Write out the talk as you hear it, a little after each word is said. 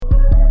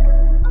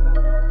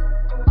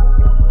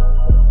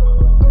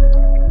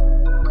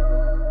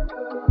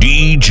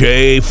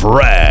DJ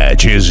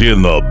Fratch is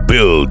in the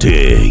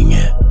building.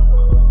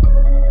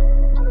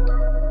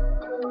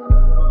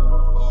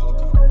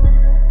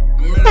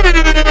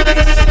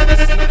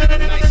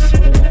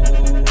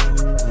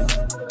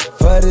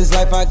 For this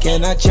life I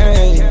cannot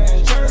change.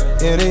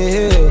 In the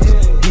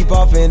hills, deep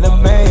off in the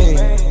main.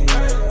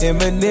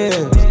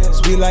 M&M's,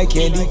 sweet like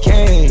candy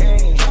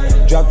cane.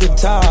 Drop the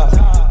top,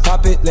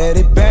 pop it, let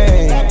it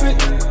bang.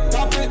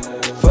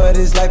 For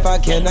this life I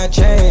cannot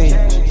change.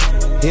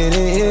 In the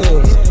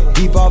hills,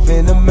 deep off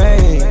in the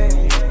main.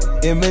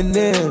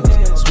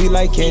 M&M's, sweet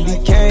like candy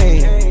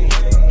cane.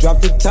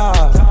 Drop the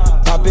top,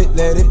 pop it,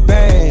 let it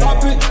bang.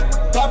 Pop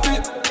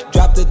it,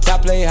 drop the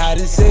top, play hide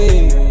and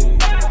seek.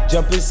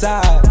 Jump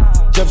inside,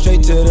 jump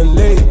straight to the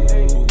lake.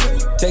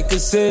 Take a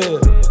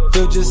sip,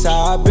 feel just how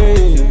I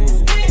be.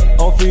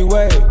 On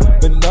freeway,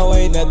 but no,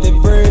 ain't nothing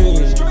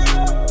free.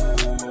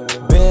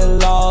 Been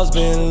lost,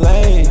 been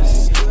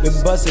lanes, been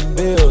busting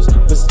bills,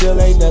 but still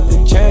ain't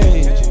nothing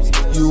changed.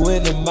 You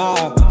in the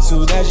mob,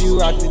 soon as you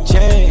rock the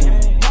chain.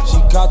 She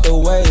caught the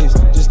waves,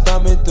 just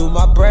thumbing through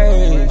my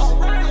braids.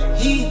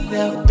 Heat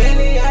up,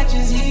 belly, I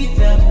just heat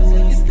up.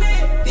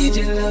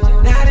 DJ love,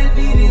 now the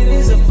beat it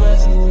is a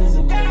bust.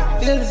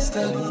 Feeling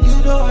stuck,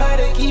 you know how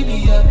to keep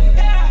me up.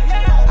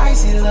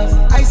 Icy love,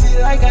 icy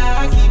like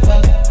I keep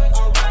up.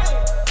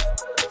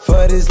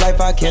 For this life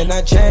I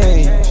cannot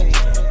change.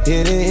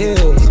 Hidden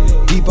hills,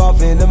 deep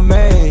off in the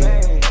main.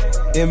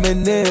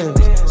 M&M's,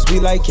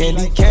 sweet like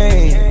candy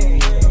cane.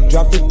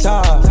 Drop the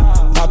top,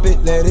 pop it,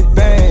 let it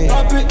bang.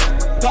 Pop it,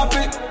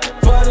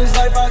 for this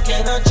life I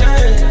cannot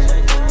change.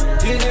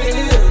 Hidden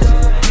hills,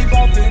 deep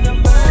off in the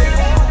main.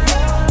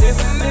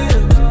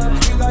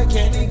 M&M's, sweet like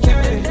candy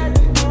cane.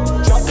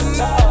 Drop the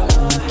top.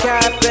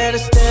 Cap and a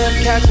stem,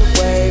 catch a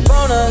wave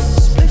on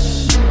us.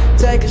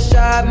 Take a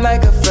shot,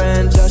 make a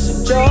friend, just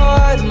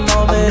enjoy the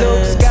moment. I'm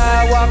Luke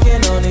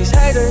Skywalking on these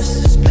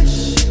haters.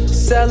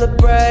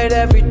 Celebrate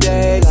every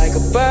day like a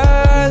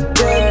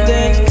birthday.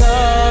 Things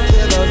come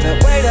to those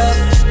that wait up.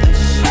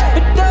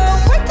 But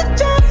don't wait to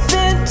jump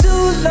in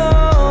too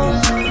long.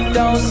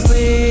 Don't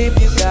sleep,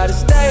 you gotta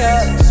stay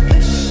up.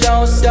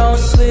 Don't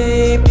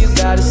sleep, you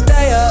gotta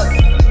stay up.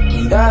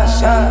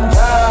 I'm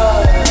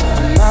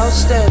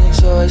outstanding,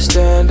 so I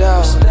stand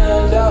out.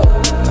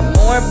 I'm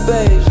more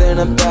babes than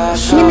a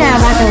bash. You're now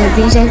rocking with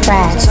DJ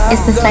Fratch.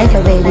 It's the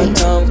Cypher, baby.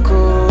 I'm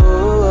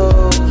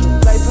cool.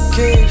 Play for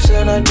keeps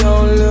and I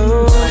don't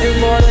lose. You're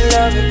more than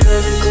loving,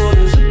 cause I'm cool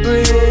as a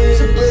breeze.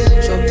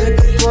 So thick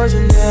a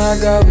poison, yeah, I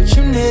got what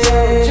you need.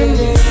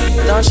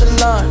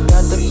 Nonchalant,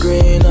 got the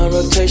green on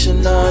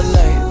rotation all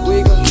night.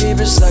 We gon' keep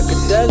it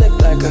psychedelic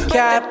like a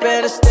cap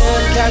and a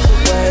stem, catch a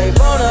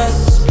wave on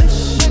us.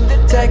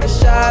 Take a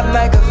shot,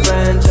 make a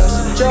friend, just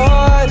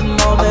enjoy the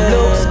moment. I'm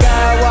Luke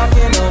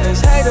Skywalking on these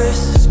haters.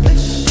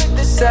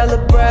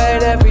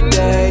 Celebrate every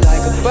day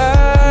like a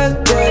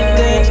birthday.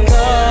 Things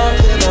come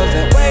to those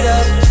that wait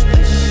up.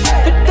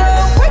 But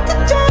don't wait to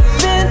jump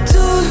in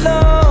too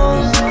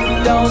long.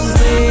 Don't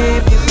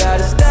sleep, you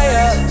gotta stay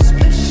up.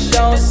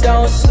 Don't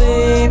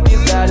sleep, you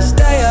gotta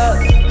stay up.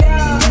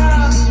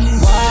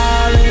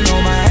 Wildin'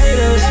 on my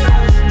haters.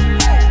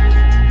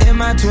 In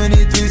my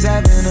 23s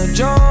having a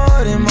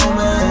Jordan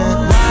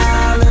moment.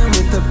 Wildin'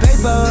 with the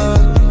paper.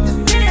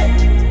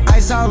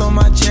 Ice all on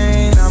my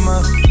chain,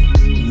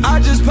 I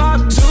just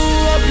popped 2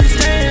 up, you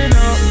staying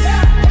up.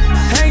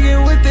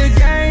 Hanging with the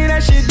gang,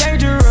 that shit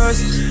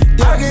dangerous.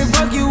 I can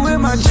fuck you with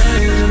my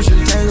chain, you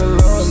should take a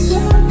look.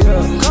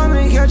 Yeah, come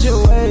and catch a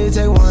wave,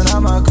 take one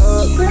out my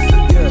cup.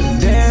 Yeah,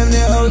 damn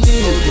the OG,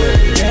 yeah,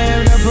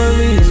 damn the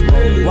police.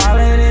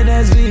 Wildin' in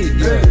SV,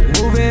 yeah,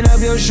 moving up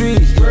your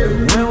street.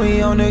 When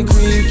we on the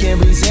creek,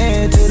 can't be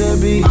saying to the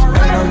beach. Ain't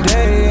no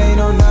day, ain't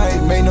no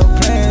night, make no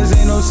plans,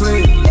 ain't no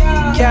sleep.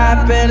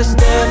 Cap and a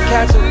stem,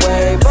 catch a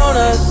wave on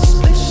us.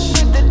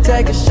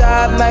 Take a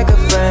shot, make a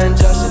friend,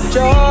 just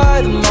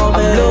enjoy the moment.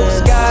 I'm Luke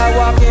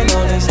Skywalking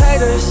on these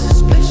haters.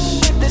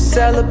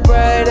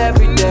 Celebrate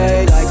every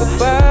day like a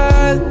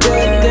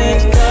birthday.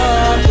 Things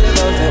come to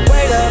those that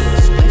wait up.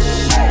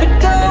 But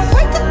don't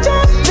wait to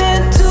jump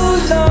in too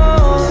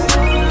long.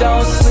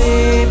 Don't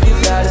sleep, you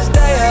gotta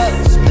stay up.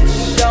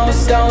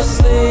 Don't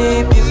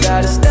sleep, you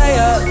gotta stay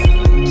up.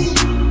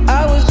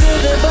 I was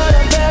good, but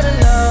I'm better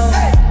now.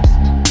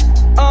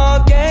 All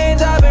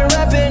games I've been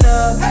wrapping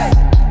up.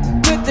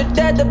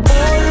 At the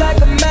bull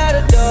like a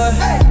matador.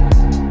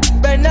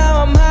 Right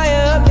now I'm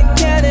higher up than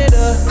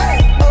Canada.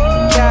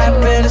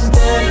 Cap in a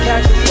stem,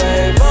 catch a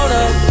wave on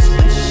us.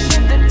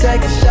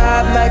 Take a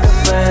shot, make a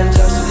friend,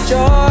 just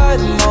enjoy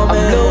the moment.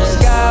 I'm Luke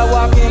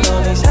Skywalking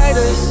on these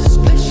haters.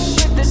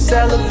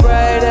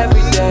 Celebrate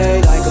every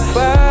day like a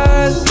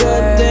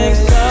birthday. Things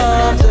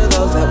come to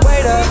those that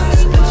wait up.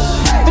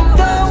 But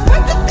don't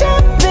wait to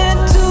jump in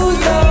too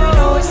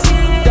long.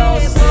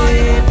 Don't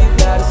sleep, you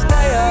gotta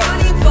stay up.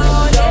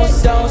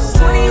 Don't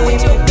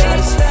sleep, you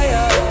gotta stay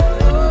up.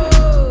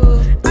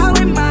 I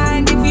wouldn't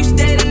mind if you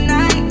stay the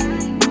night.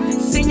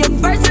 Sing your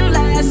first and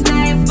last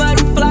name for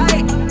the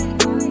flight.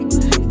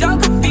 Don't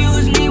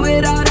confuse me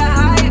with all the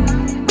hype.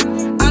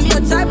 I'm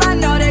your type, I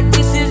know that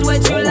this is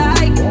what you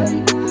like.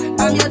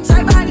 I'm your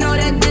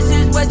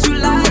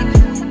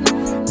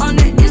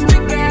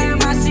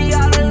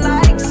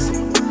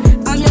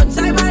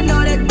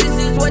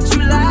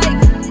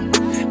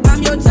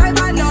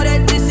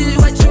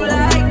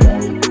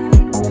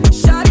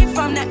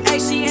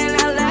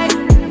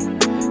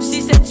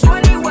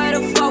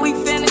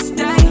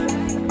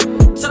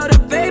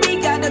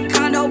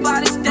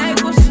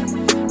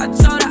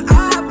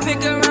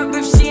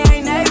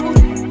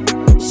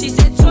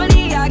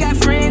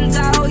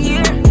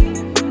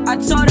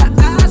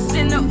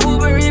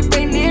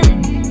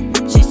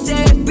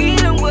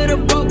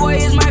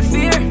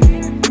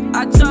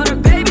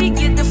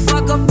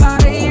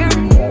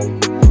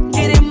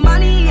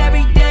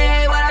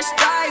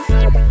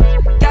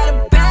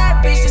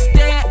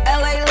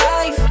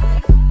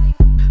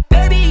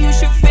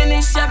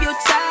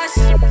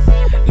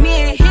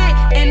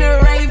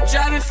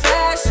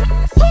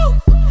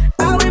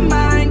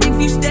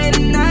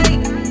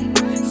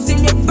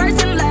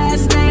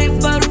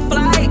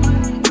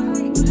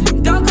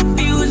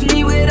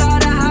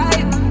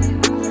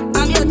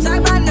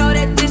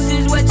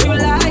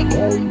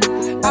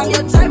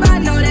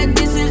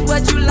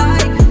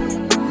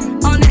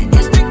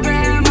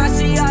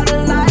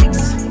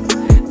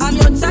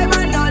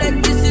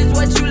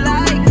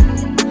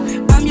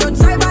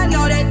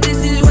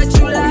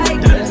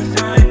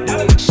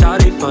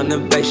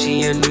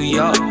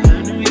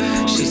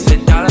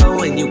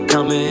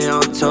they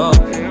on tour.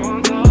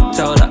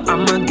 Told her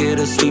I'ma get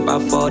her sweet by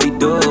 40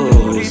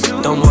 dudes.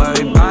 Don't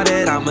worry about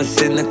it, I'ma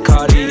send the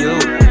car to you.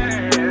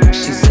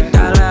 She said,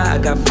 Dollar, I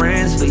got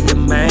friends for your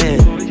man.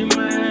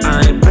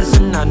 I ain't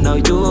pressing, I know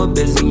you a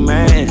busy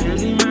man.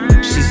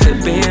 She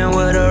said, being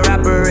with a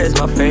rapper is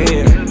my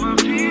fear.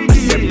 I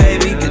said,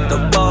 baby, get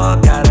the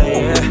fuck out of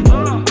here.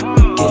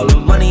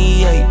 Getting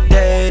money every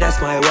day,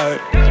 that's my word.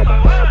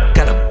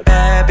 Got a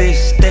bad bitch,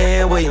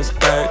 stay in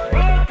Williamsburg.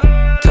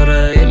 Told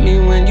her, hit me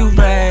when you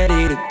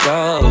ready to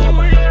go.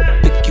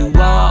 Pick you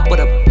up with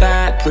a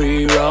fat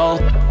pre-roll.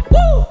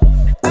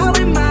 I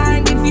wouldn't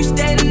mind if you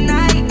stay the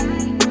night.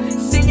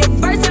 Send your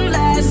first and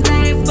last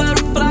name for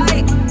the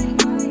flight.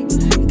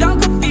 Don't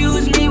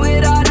confuse me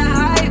with all the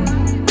hype.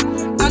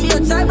 I'm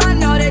your type, I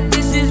know that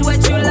this is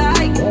what you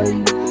like.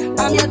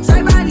 I'm your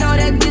type, I know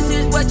that this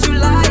is what you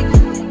like.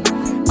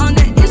 On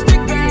the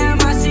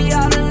Instagram, I see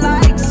all the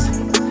likes.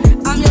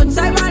 I'm your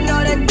type, I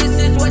know that this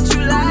is what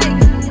you like.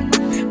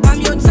 I'm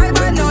your type,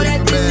 I know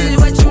that this is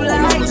what you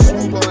like.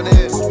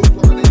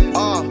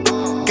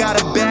 Got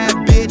a bad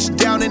bitch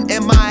down in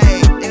MIA.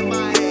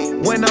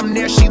 When I'm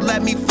there, she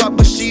let me fuck,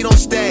 but she don't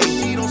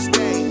stay.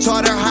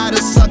 Taught her how to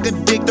suck a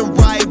dick the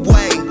right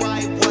way.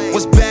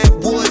 Was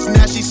backwoods,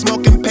 now she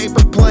smoking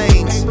paper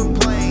planes.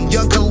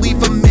 Young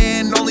Khalifa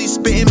man, only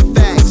spitting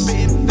facts.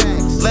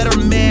 Let her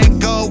man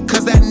go,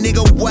 cause that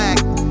nigga whack.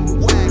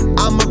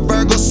 I'm a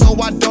Virgo, so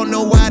I don't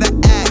know how to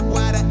act.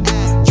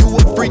 You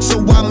a freak, so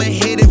I'ma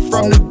hit it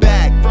from the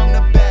back.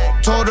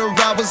 Told her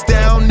I was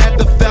down at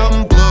the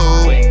Fountain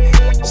Blue.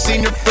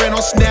 Seen your friend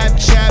on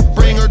Snapchat,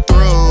 bring her through.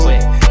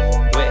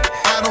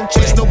 I don't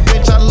chase no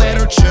bitch, I let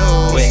her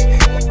choose.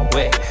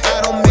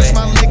 I don't mix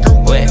my liquor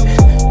with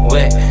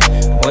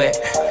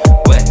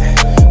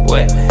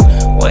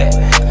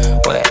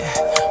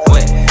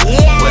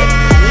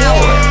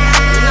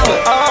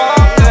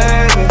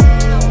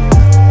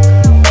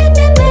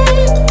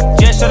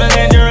Just tryna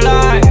change your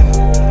life.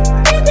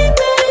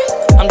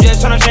 I'm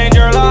just tryna change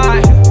your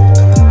life.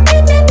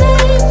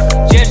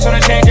 Just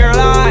tryna change your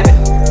life.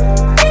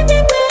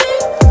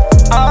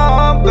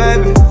 Oh,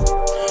 baby.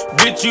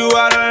 Bitch, you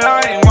out of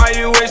line. Why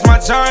you waste my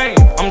time?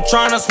 I'm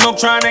tryna smoke,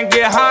 tryna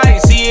get high.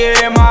 See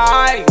it in my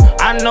eye.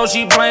 I know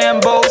she playing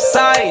both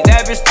sides.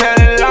 That bitch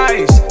telling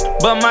lies.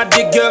 But my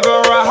dick give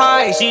her a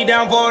high. She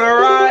down for the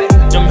ride.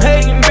 Them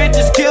hating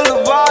bitches kill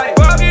the vibe.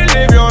 Fuck you,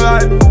 live your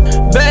life.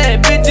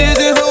 Bad bitches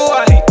in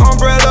Hawaii.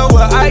 Umbrella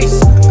with ice.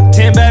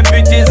 10 bad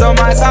bitches on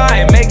my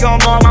side. Make them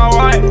all my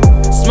wife.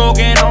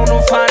 Smoking on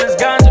the finest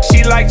ganja.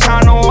 She like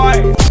China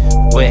White.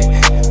 Wet.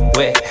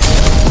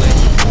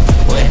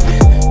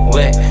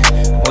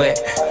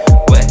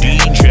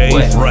 DJ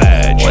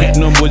Fraj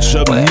hitting them with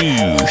some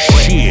new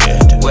shit.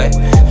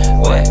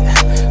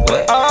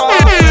 Oh,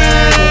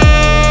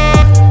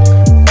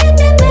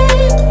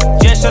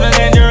 just tryna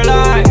change your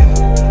life.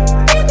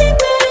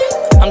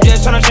 I'm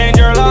just tryna change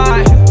your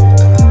life.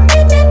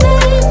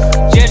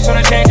 Just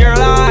tryna change your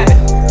life.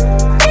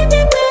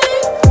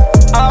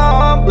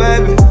 Oh,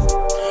 baby.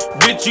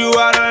 Bitch, you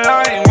out of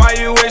line. Why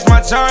you waste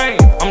my time?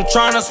 I'm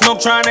tryna smoke,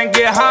 tryna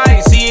get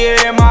high. See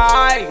it in my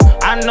eye.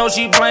 I know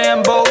she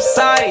playing both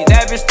sides.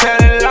 That bitch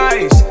telling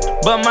lies.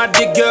 But my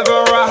dick give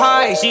her a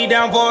high. She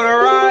down for the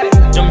ride.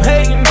 Them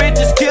hating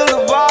bitches kill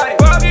the vibe.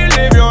 Fuck you,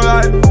 live your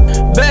life.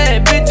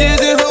 Bad bitches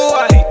in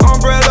Hawaii.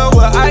 Umbrella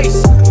with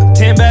ice.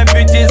 10 bad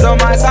bitches on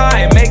my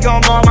side. Make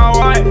them all my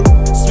wife.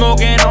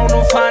 Smoking on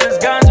the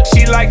finest ganja.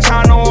 She like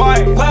China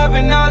White.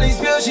 Popping all these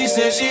pills. She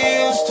said she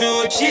used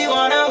to it. She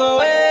wanna go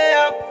way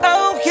up.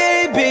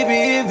 Okay,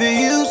 baby, if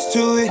you're used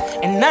to it.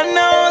 And I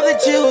know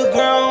that you a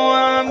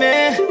grown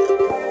woman.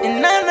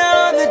 And I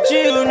know that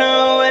you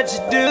know what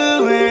you're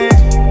doing.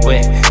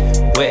 Wet.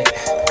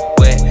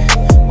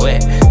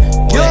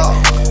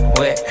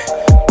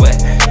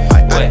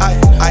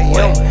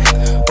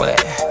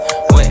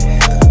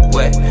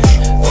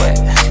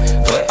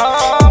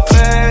 Oh,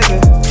 baby.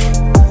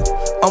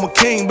 I'm a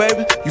king,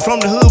 baby. You from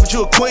the hood, but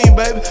you a queen,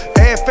 baby.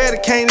 Ass fatty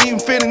can't even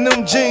fit in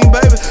them jeans,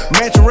 baby.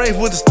 Matching race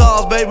with the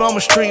stars, baby. I'm a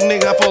street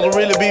nigga. I'm supposed to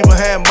really be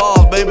behind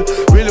bars, baby.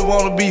 Really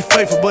wanna be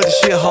faithful, but this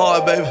shit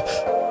hard, baby.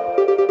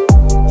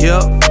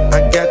 Yup,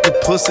 I got the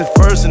pussy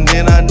first and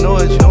then I know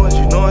it.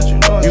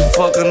 You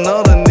fuck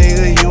another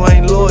nigga, you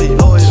ain't loyal.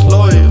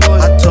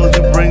 I told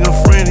you bring a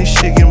friend, this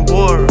shit getting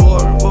boring.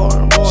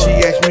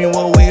 She asked me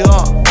what we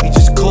are, we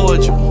just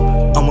cordial.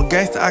 I'm a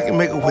gangster, I can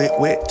make a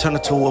wet, turn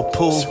it to a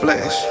pool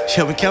splash. She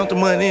help me count the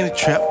money in the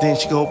trap, then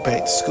she go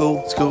back to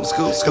school. If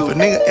a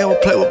nigga ever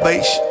play with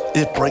bait,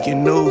 it's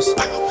breaking news.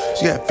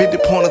 She got 50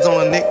 pointers on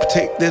her neck,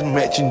 protect this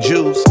matching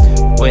jewels.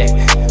 Wet.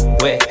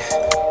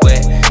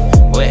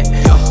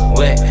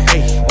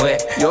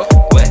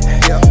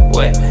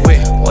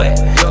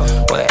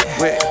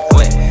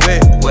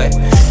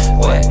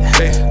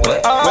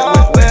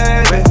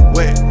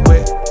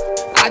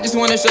 I just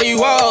wanna show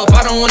you off,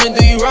 I don't wanna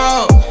do you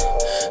wrong.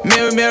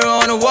 Mirror, mirror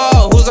on the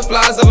wall, who's the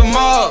flies of them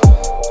all?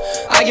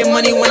 I get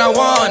money when I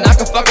want, I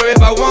can fuck her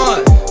if I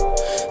want.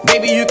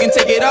 baby, you can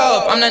take it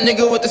off. I'm that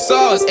nigga with the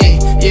sauce, ayy,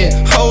 yeah.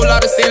 Whole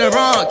lot of Saint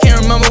Laurent, can't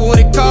remember what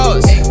it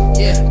costs, ayy,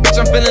 yeah. Bitch,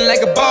 I'm feeling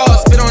like a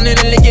boss, spit on it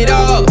and lick it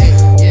off, ayy,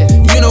 yeah.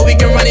 You know we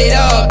can run it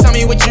up, tell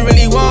me what you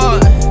really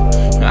want.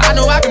 I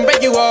know I can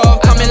break you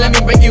off, come and let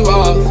me break you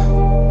off.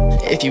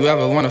 If you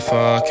ever wanna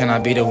fall, can I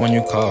be the one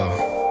you call?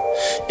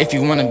 If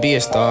you wanna be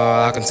a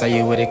star, I can tell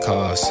you what it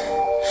costs.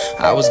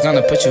 I was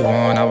gonna put you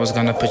on, I was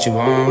gonna put you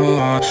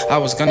on. I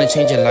was gonna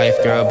change your life,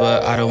 girl,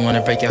 but I don't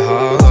wanna break your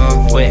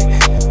heart. Wet,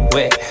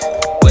 wet,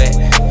 wet,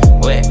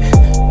 wet,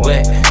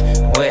 wet,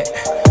 wet,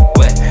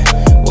 wet,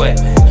 wet,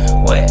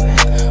 wet,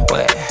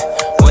 wet,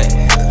 wet,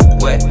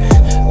 wet,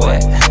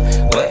 wet,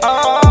 wet.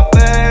 Oh,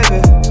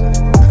 baby,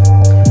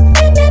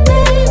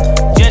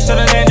 just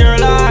tryna change your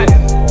life.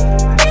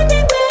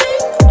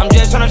 I'm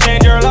just tryna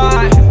change your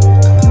life.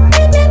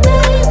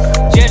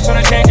 Just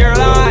tryna change your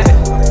life.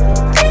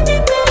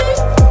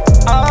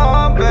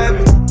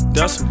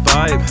 That's a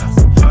vibe,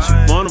 she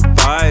wanna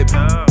vibe.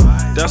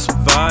 That's a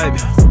vibe,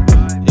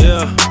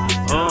 yeah,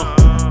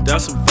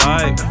 that's a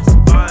vibe.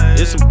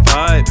 It's a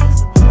vibe,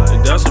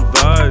 and that's a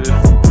vibe,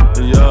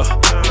 yeah,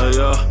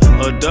 yeah.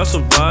 That's a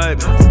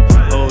vibe,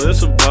 oh,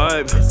 it's a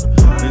vibe,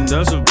 and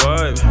that's a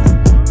vibe,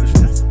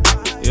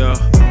 yeah.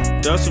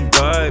 That's a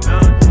vibe,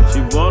 she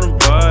wanna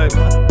vibe.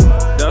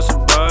 That's a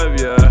vibe,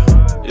 yeah,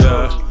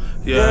 yeah,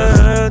 yeah.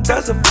 Yeah,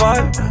 that's a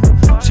vibe,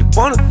 she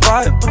wanna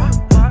vibe.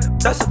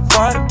 That's a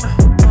vibe.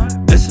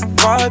 It's a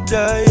vibe,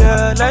 yeah,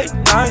 yeah, late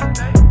night.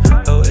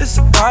 Oh, it's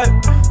a vibe,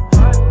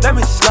 let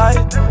me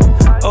slide.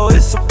 Oh,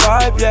 it's a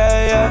vibe,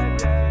 yeah,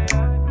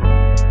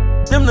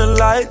 yeah. Dim the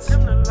lights.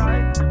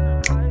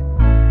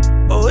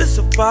 Oh, it's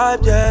a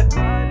vibe, yeah.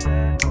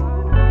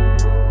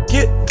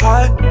 Get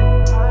high.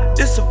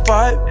 It's a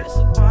vibe.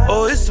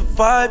 Oh, it's a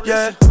vibe,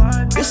 yeah.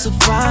 It's a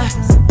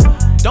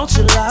vibe, don't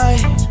you lie.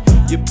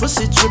 Your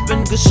pussy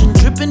dripping, gushing,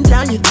 dripping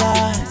down your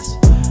thighs.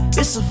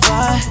 It's a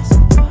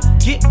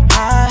vibe, get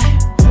high.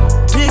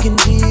 Digging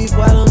deep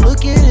while I'm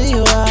looking in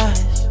your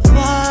eyes.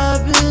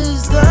 Vibe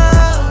is the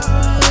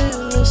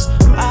realest.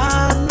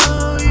 I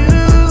know you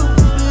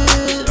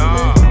feel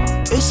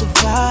it. It's a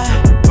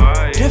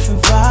vibe,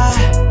 different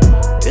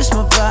vibe. It's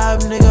my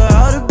vibe, nigga.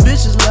 All the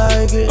bitches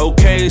like it.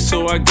 Okay,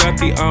 so I got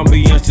the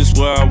ambience just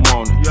where I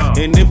want it.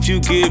 And if you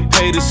get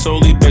paid, it's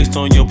solely based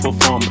on your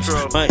performance.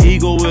 My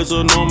ego is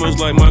enormous,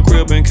 like my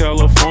crib in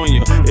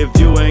California. If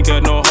you ain't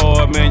got no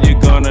heart, man, you're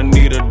gonna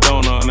need a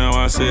donor. Now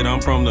I said I'm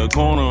from the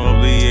corner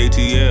of the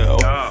ATL.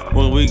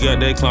 Well, we got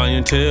that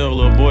clientele,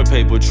 avoid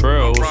paper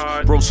trails.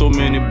 Broke so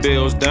many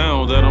bills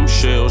down that I'm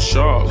shell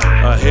shocked.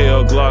 A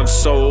hell Glock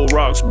sold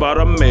rocks by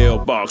the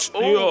mailbox.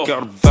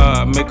 Got a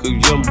vibe, make a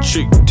yellow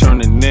chick turn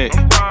the neck.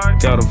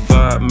 Got a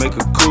vibe, make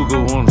a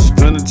cougar wanna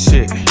spin a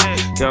check.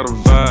 Got a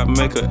vibe,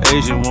 make a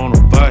Asian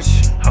wanna botch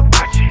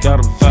you. Got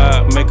a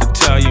vibe, make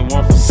Italian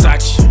want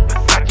Versace.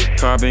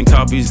 Carbon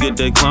copies get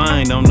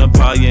declined, I'm the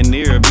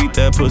pioneer. Beat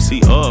that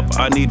pussy up,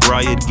 I need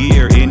riot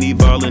gear. Any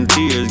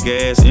volunteers,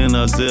 gas in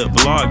a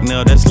Ziploc.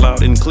 Now that's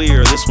loud and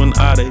clear, this one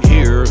out of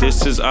here.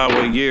 This is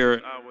our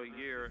year.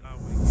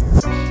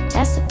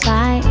 That's a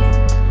vibe,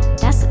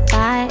 that's a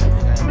vibe,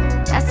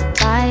 that's a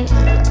vibe.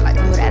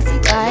 Ooh, that's a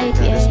vibe,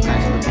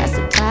 yeah, that's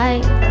a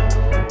vibe.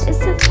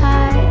 It's a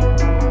vibe,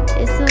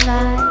 it's a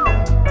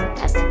vibe,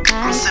 that's a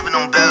vibe. I'm sipping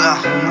on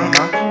Bella.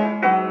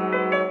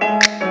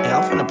 Yeah,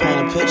 I'm finna paint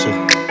a picture.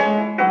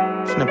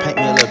 Finna paint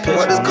me a little picture.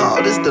 What is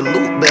called? This the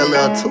Luke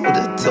Bella too.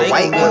 The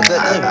white one.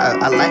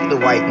 I like the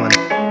white one.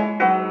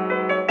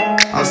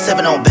 I'm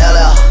sipping on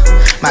Bella.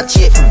 My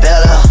chick from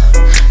Bella.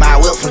 My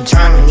whip from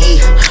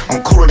Germany.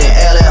 I'm cooler than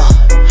LL.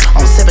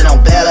 I'm sipping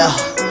on Bella.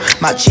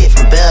 My chick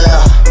from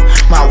Bella.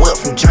 My whip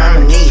from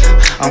Germany.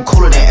 I'm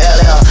cooler than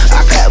LL.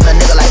 I clap with a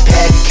nigga like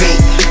patty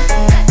cake.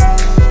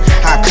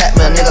 I clap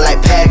with a nigga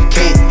like patty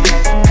cake.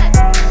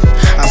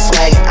 I'm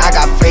swaggin', I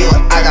got flavor,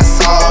 I got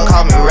sauce,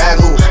 call me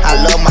Ragu.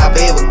 I love my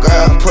baby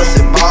girl,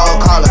 pussy ball,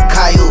 call her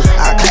Caillou.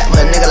 I clap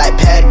with a nigga like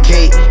patty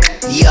cake.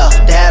 Yeah,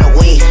 that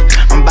away.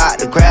 I'm about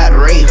to grab the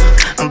rape.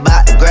 I'm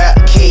about to grab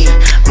the key.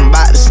 I'm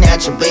about to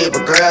snatch a baby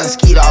girl and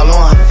skeet all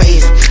on her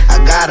face.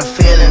 I got a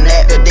feeling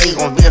that today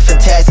gon' be a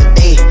fantastic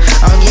day.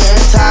 I'm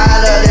getting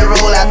tired of that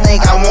roll, I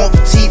think I want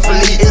petite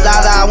Philippe. It's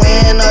either I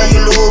win or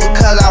you lose,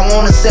 because I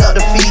wanna accept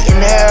defeat.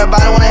 And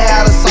everybody wanna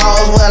have the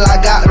sauce, well I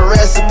got the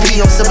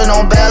recipe. I'm sipping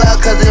on Bella,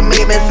 cause it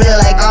make me feel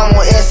like I'm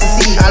on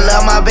ecstasy. I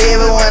love my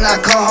baby, when I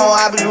come home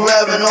I be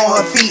rubbing on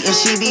her feet. And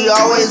she be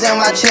always in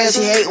my chest,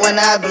 she hate when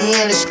I be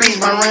in the streets.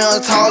 My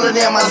rims taller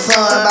than my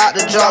son, about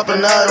to drop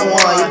another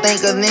one. You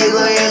think a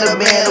nigga in the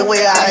band, the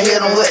way I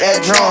hit him with that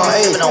drum.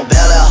 Hey. Sipping on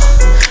Bella,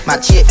 my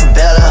chick from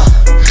Bella.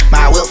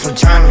 My whip from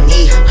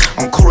Germany,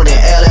 I'm cooler than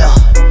LL.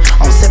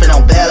 I'm sipping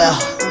on Bella,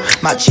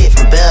 my chick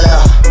from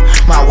Bella.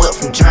 My whip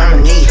from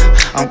Germany,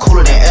 I'm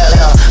cooler than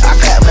LL. I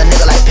clap with a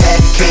nigga like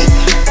patty cake.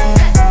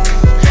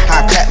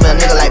 I clap with a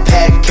nigga like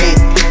patty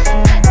cake.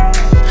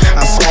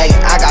 I'm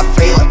swaggin', I got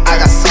flavor, I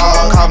got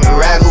sauce, call me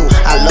Ragu.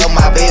 I love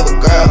my baby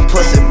girl,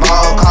 pussy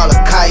ball, call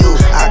her Caillou.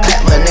 I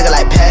clap with a nigga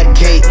like patty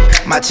cake.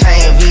 My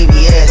chain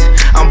VVS,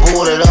 I'm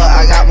booted up,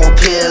 I got more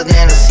pills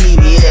than a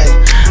CVS.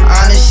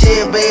 Honest shit,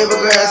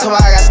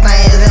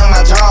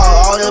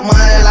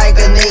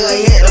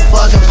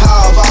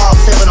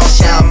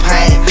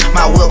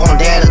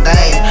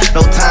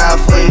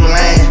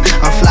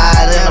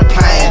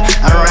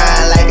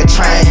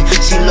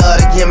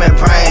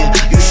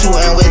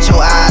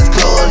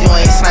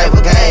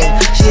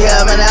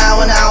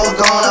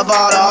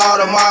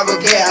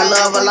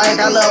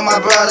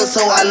 brother,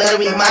 so I let her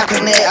be my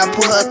connect. I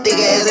put her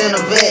thick ass in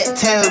the vet,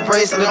 tennis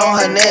bracelet on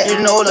her neck. You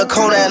know the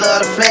cone that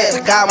love the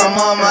flex. Got my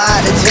mama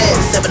out the jet,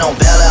 sippin' on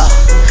Bel Air.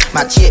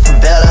 My chick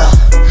from Bel Air,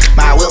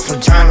 my whip from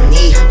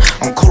Germany.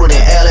 I'm cooler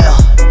than LL.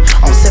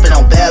 I'm sippin'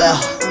 on Bel Air.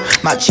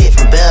 My chick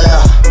from Bel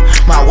Air,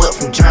 my whip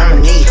from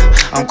Germany.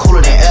 I'm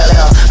cooler than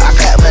LL. I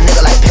clap me a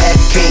nigga like patty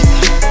cake.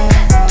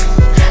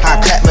 I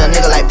clap me a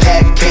nigga like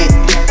patty cake.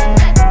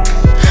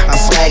 I'm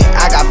swaggin',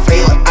 I got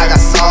flavor, I got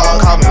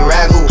salt, call me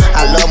Ragu.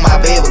 I love my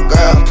baby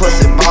girl,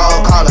 pussy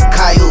ball, call her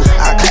Caillou.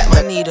 I clap me.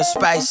 I need a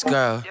spice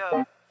girl.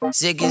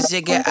 Ziggy,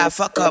 ziggy, I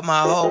fuck up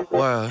my whole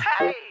world.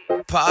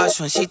 Posh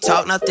when she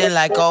talk, nothing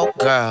like old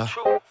girl.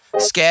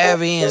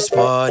 Scary and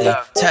sporty.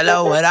 Tell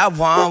her what I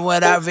want,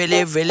 what I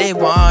really, really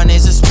want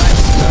is a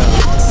spice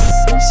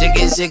girl.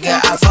 Ziggy, ziggy,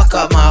 I fuck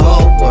up my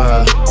whole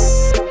world.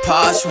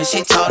 Posh when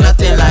she talk,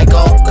 nothing like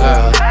old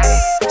girl.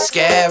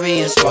 Scary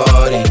and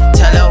sporty.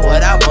 Tell her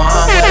what I want,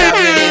 what I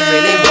really,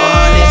 really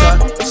want is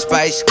a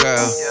spice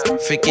girl.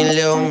 Freaking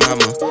little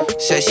mama.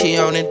 Said she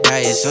on a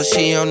diet, so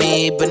she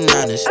only eat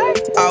bananas.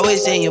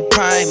 Always in your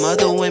prime,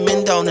 other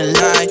women don't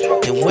align.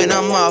 And when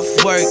I'm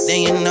off work,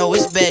 then you know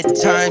it's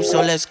bedtime,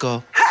 so let's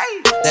go.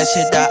 Let's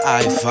hit the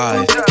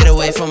I-5, get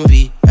away from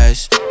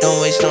BS,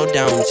 don't waste no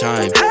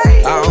downtime.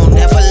 I don't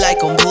never like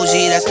them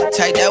bougie, that's the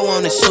type that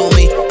wanna sue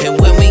me. And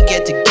when we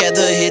get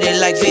together, hit it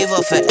like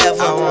Viva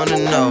forever. I wanna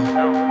know,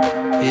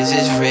 is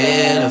this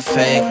real or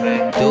fake?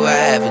 Do I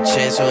have a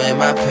chance or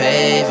am I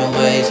paving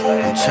ways?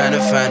 I'm trying to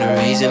find a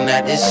reason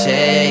not to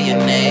say your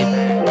name.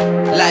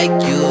 Like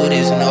you,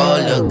 there's no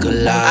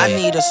look-alike. I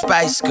need a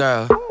spice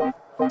girl.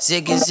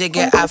 Ziggy,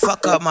 ziggy, I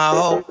fuck up my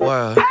whole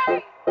world.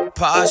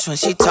 Posh when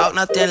she talk,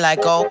 nothing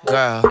like old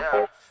girl.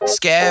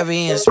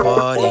 Scary and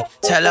sporty.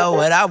 Tell her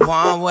what I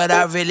want, what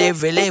I really,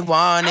 really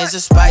want is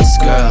a spice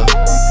girl.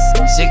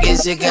 Ziggy,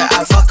 ziggy,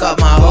 I fuck up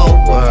my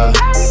whole world.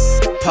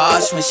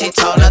 Posh when she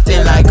talk,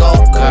 nothing like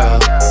old girl.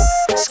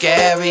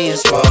 Scary and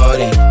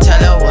sporty.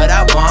 Tell her what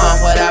I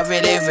want, what I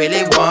really,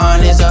 really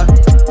want is a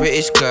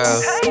British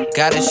girl.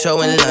 Got a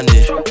show in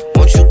London.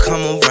 Won't you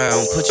come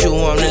around, put you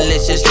on the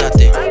list, it's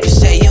nothing. You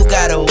say you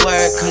gotta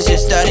work, cause you're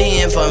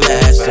studying for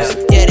masters.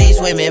 Yeah, these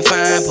women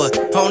fine,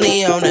 but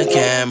only on the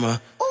camera.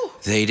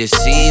 They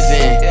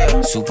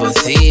deceiving, super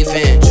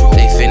thieving.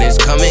 They finish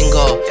come and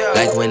go,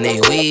 like when they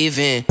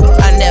weaving.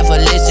 I never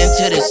listen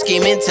to the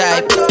scheming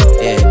type.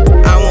 Yeah,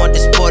 I want the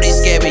sporty,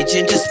 scary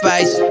ginger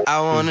spice. I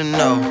wanna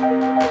know,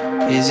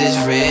 is this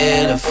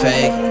real or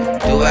fake?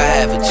 Do I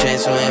have a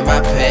chance or am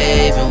I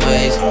paving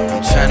ways?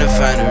 I'm trying to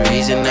find a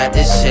reason not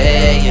to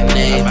say your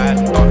name.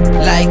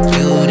 Like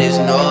you, there's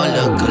no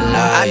look-alike.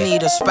 I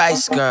need a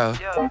spice girl.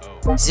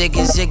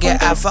 Ziggy, ziggy,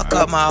 I fuck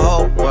up my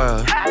whole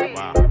world.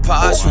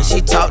 Posh when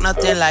she talk,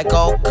 nothing like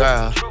old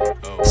girl.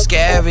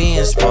 Scary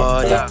and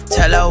sporty.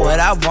 Tell her what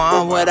I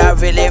want, what I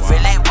really,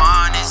 really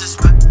want is a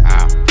spice.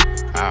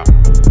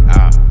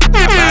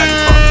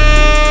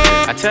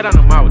 I tell down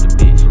the mall with the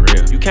bitch.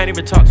 You can't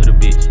even talk to the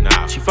bitch.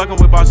 Nah. She fucking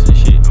with bosses and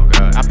shit. Oh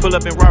God. I pull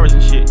up in Rarers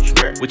and shit.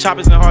 Swear. With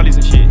choppers and Harleys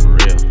and shit. For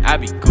real. I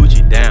be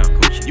Gucci down.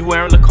 Gucci. You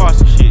wearing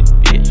Lacoste and shit.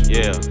 Bitch.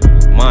 Yeah.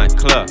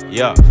 Montclair.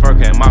 Yeah. Fur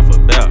came off a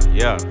belt.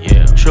 Yeah.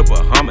 Yeah. Triple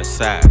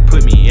homicide.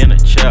 Put me in a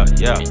chair.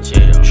 Yeah. In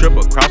jail.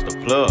 Triple cross the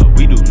plug.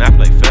 We do not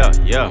play fair.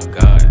 Yeah. Oh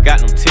God. Got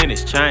them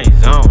tennis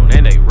chains on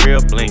and they real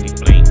blingy.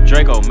 Bling.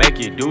 Draco make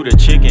you do the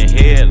chicken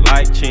head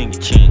like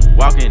chingy. Ching.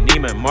 Walking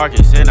Neiman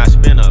Marcus and I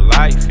spend a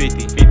like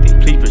 50.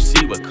 Please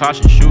proceed with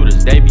caution,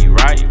 shooters, they be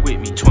right with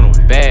me.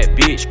 21. Bad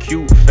bitch,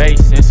 cute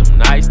face, and some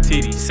nice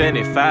titties.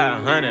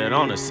 7500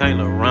 on a Saint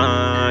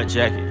Laurent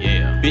jacket,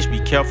 yeah. Bitch, be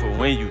careful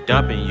when you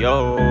dumping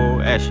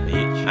your action,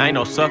 bitch. I ain't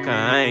no sucker,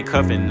 I ain't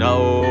cuffing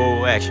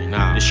no action.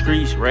 Nah. The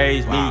streets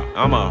raised me,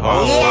 I'm a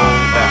whole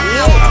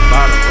I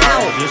bought a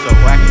ride just so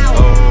I can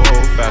go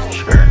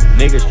faster.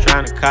 Niggas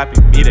tryna copy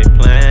me, they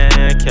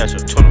playin' catch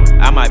up.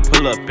 21. I might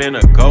pull up in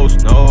a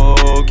ghost, no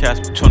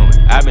Casper.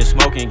 21. I been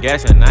smoking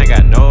gas and I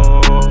got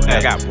no.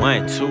 I got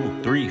 1,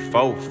 2, 3,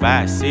 4,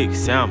 5, 6,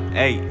 7,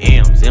 8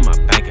 M's in my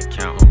bank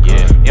account.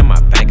 Yeah, in my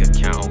bank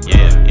account.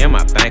 Yeah, in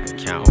my bank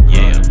account.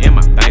 Yeah, in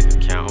my bank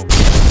account.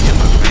 In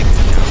my bank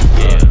account.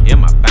 Yeah, in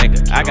my bank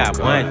account. I got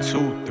 1,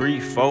 2, 3,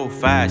 4,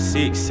 5,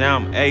 6,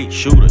 7, 8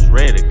 shooters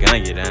ready to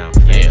gun you down.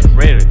 Yeah,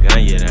 ready to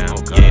gun you down.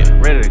 Yeah,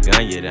 ready to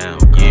gun you down.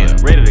 Yeah,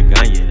 ready to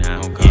gun you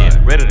down.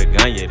 Yeah, ready to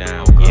gun you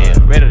down. Yeah,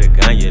 ready to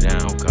gun you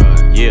down.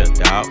 Yeah,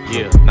 dawg.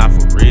 Yeah, not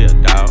for real,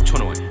 dawg.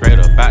 21. Prayed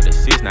about the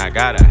 6, now I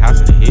got a house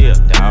in the hill,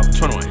 dawg.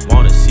 21.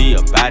 Wanna see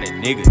about it,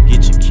 nigga,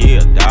 get you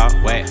killed, dawg.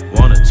 Whack.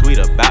 Wanna tweet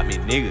about me,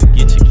 nigga,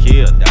 get you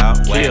killed,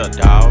 dawg. Kill,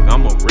 dawg.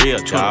 I'm a real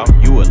dawg.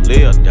 You a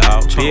lil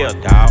dawg. Bill,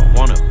 dawg.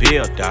 Wanna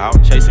build,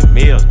 dawg. Chasing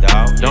meals,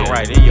 dawg. Don't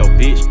write in your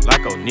bitch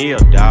like O'Neal,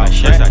 dawg.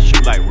 I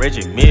shoot like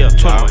Reggie Mills,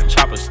 dawg.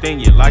 Chopper sting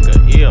you like a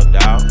ill,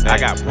 dawg. I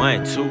got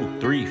 1, 2,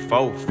 3,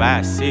 4,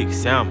 5, 6,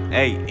 7,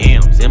 8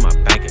 M's in my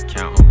bank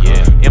account.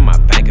 Yeah, in my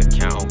bank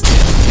account.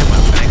 In my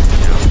bank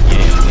account.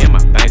 Yeah, in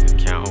my bank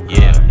account.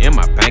 Yeah, in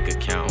my bank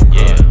account.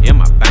 Yeah, in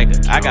my bank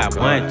account. I got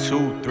 1,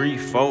 2, 3,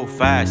 4,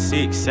 5,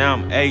 6,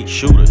 7, 8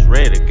 shooters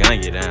ready to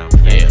gun you down.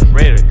 Yeah.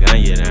 ready to gun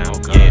you down.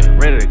 Yeah,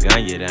 ready to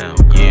gun you down.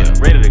 Yeah,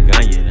 ready to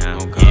gun you down.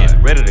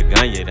 Yeah, ready to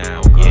gun you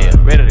down. Yeah,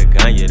 ready to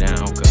gun you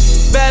down.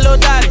 Bad little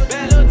Dottie,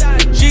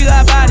 she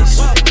got bodies.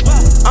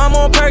 I'm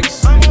on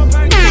Perkins,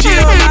 she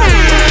on Molly.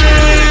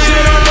 She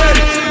been on 30,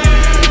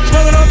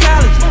 smoking on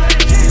Cali.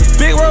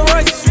 Big Rolls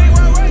Royce,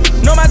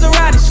 no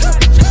Maseratis.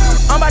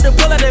 I'm about to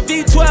pull out that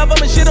V12, I'ma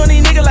shit on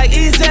these niggas like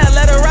Ezel.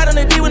 Let her ride on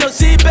the D with no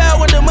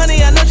seatbelt. With the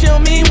money, I know she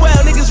don't mean well.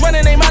 Niggas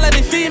running they mouth like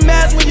they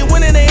females. When you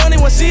winning, they only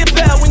wanna see it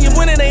fail. When you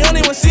winning, they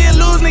only wanna see it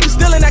lose. Niggas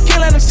stealing, I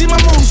can't let them see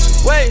my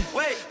moves. Wait,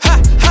 ha,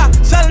 ha,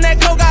 selling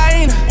that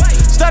cocaine.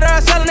 Started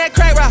out selling that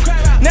crack rock.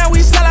 Now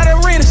we sell out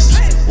arenas.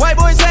 White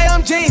boys say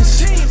I'm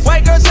genius.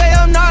 White girls say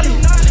I'm naughty.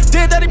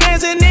 Did 30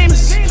 bands in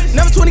Nemus.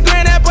 Never 20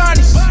 grand at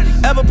Barney's.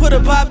 Ever put a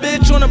pop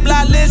bitch on a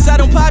block list? I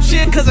don't pop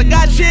shit, cause I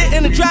got shit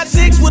in the drop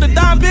 6 with a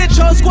dime bitch.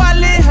 Whole squad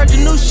lit, heard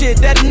your new shit,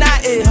 that is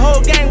not it.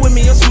 Whole gang with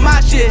me on some my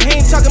shit. He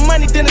ain't talking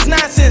money, then it's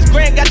nonsense.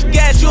 Grant got your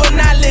gas, you are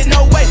not lit,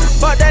 no way.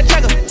 Fuck that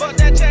checker. Fuck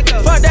that checker.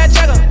 Fuck that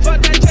checker.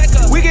 Fuck that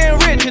checker. We getting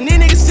rich and these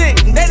niggas sick,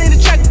 they need a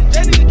checker.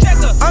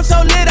 I'm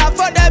so lit, I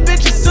fuck that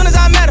bitch as soon as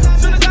I met her.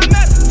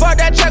 Fuck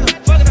that checker.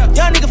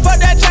 Young nigga, fuck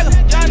that checker.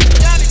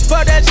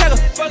 Fuck that checker.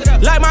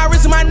 Like my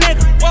wrist and my nigga.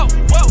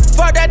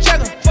 Fuck that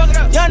checker.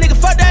 Young nigga,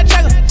 fuck that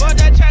checker.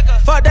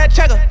 Fuck that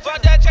checker.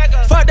 Fuck that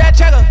checker. Fuck that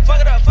checker.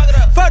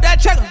 Fuck that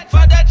checker.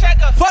 Fuck that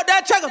checker. Fuck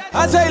that checker.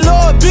 I say,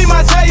 Lord, be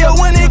my savior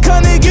when it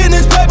come to getting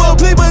this paper.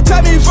 People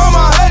take me from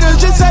my haters.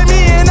 Just say me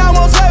and I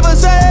won't save her.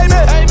 Say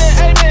amen. Amen,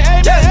 amen,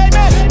 amen, yeah.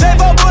 Amen. They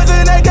both boys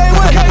and they can't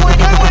win.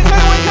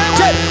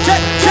 Check,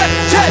 check, check,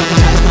 check.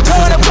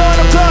 Going up, going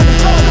up, going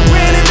up. We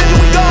in it, bitch,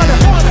 we gonna.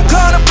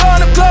 Going up,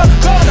 going up, going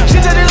up. She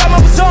just like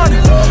my persona.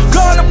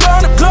 Going up,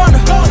 going up, going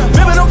up.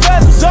 Ripping them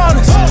fast and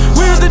zoners.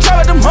 We used to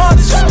trap at them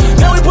hunters.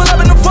 Now we pull up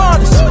in the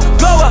furnace.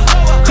 Glow up,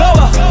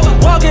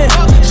 walk in,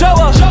 show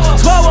up,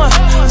 slow one,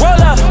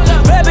 roll up,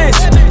 bad bitch,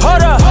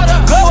 hold up,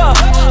 glow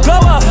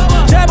up,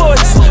 jab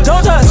boys,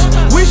 don't touch,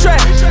 we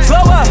straight,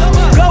 slow up,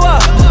 glow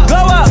up,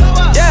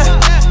 yeah.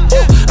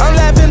 I'm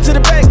laughing to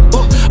the bank,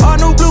 all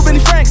new blue Benny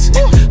Franks,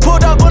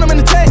 pulled up on him in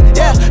the tank,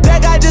 yeah.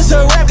 That guy just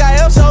a rap guy,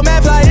 I'm so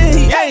mad fly, yeah,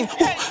 he ain't.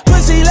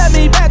 Pussy let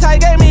me back,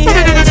 tight gave me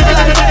head until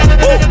I fat.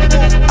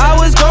 I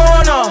was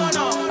going on,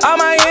 out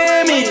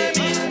Miami,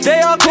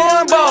 they all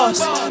cornballs,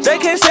 they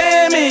can't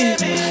stand me.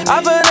 I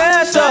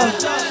finesse her,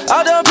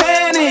 out the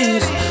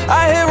panties,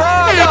 I hit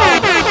rock off,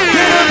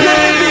 get a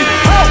plan B.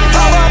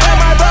 How about that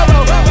my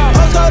Bobo,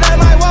 post up that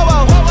my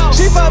Wowo.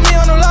 She fuck me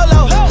on the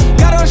low-low,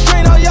 got on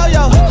string on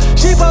yo-yo.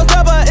 She post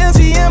up a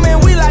MCM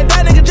and we like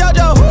that nigga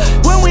JoJo.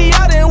 When we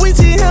out and we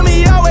see him,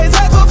 he always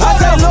ask for photo.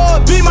 I say,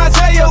 Lord, be my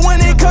savior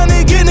when it come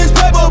to getting this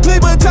paper.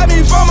 People take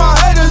me from my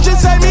haters, just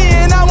say me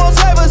and I won't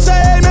save her.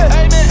 Say amen.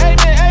 Amen,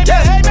 amen, amen,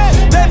 yeah.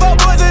 Amen. They both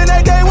boys and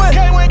they can't win.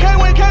 Can't win,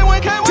 can't win, can't win,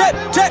 can't win.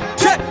 Check,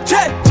 check, check,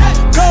 check.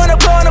 Going up,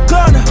 going up,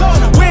 going up.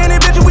 We in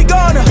it, bitch, we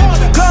gonna.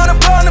 Going up,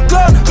 going up,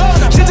 going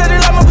up. She just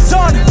like my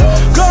persona.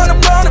 Going up,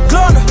 going up,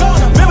 going up.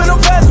 Ripping them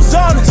fast and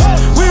zoners.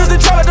 We used to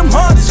trap at them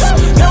hunters.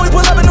 Now we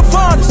pull up in the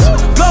furnace.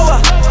 Glow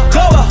up,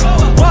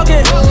 walk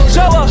in,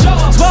 show up,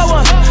 slow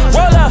one,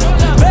 roll up,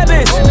 bad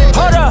bitch,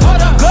 hold up,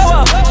 glow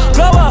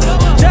up,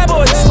 jab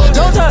boys,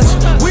 don't touch,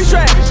 we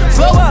straight,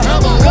 slow up,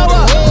 glow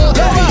up,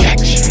 yeah.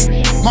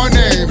 My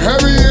name,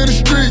 Harry in the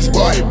streets,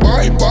 boy.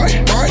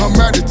 I'm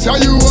at to tell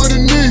you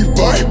underneath,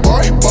 boy.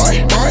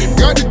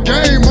 Got the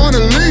game on the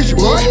leash,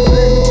 boy.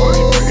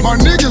 My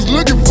niggas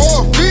looking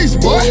for a feast,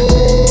 boy.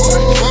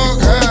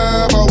 Fuck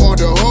half, I want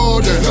the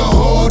whole day.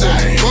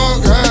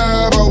 Fuck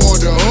half, I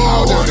want the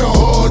whole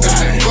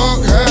day.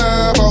 Fuck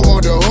half, I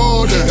want the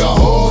whole day.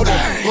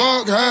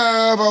 Fuck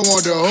half, I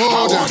want the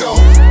whole day.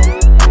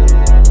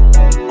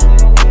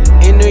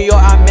 In New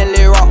York, I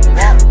merely rock.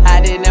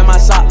 Hiding in my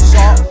socks.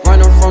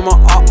 Running from a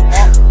up.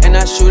 And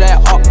I shoot that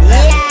up.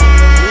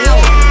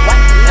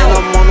 And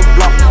I'm on the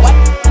block.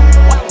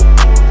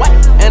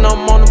 And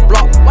I'm on the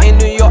block. In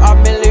New York, I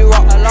merely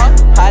rock.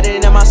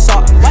 Hiding in my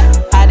sock.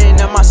 Hiding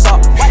in my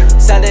sock.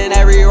 Selling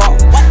every rock.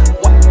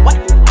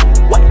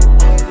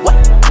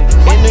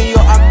 In New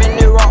York, I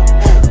merely rock.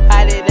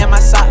 Hiding in my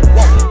sock.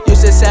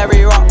 Used to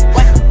every rock.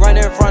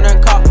 Running from the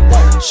cop.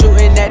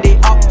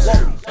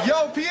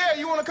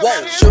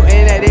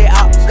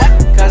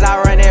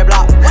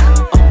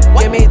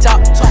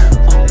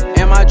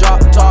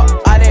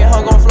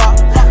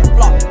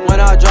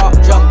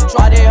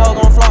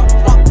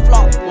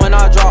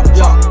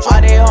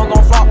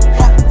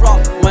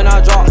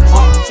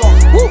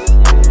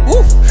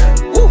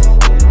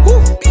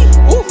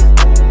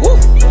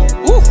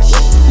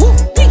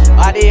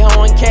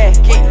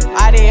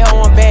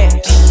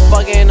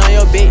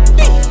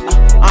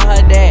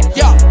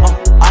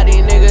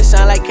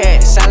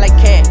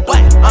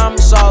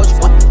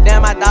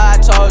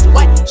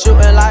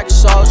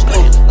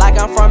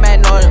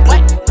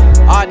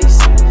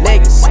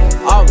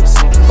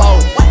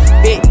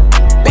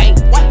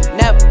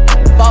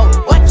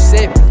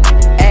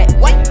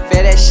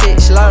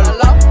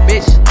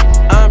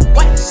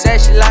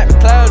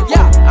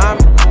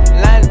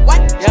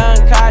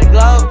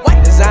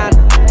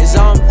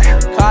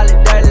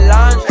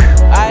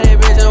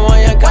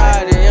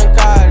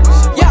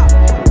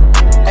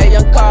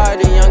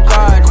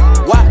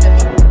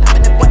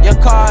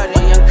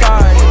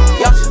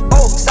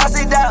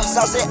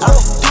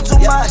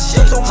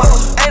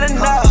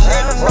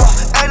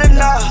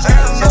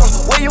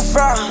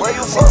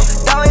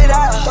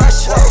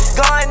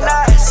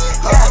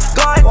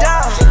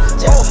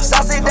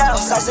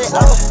 saucy,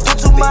 do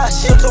too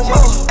much,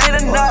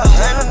 ain't enough,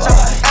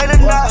 ain't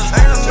enough.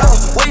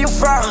 Where you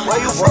from?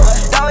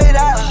 Throw it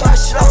out,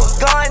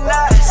 going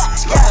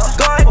nuts,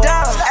 going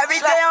down. Every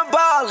day I'm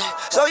ballin',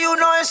 so you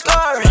know it's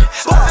scoring.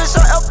 Moving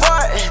so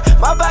important,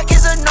 my back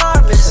is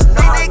enormous. These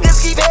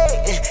niggas keep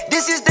hating,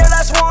 this is their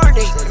last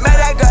warning. Met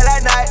that girl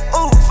at night,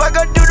 ooh, fuck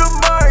her through the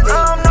morning.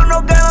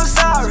 No girl, I'm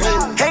sorry.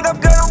 Hang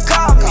up, girl, don't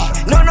call me.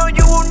 No,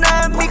 you will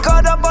not have me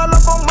caught up all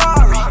up on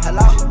Mari.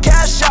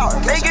 Cash out,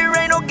 make it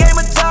rain, no game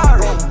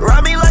Atari.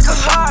 Ride me like a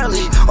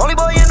Harley, only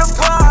boy in the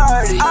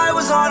party. I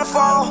was on the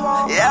phone,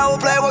 yeah, I will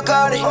play with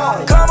Cardi.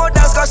 Come on,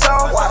 that's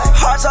Garcon,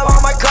 hearts all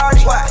on my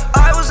Cardi.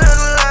 I was in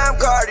the Lamb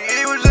Cardi,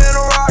 he was in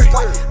a Rari.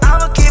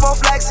 I'ma keep on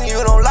flexing,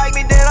 you don't like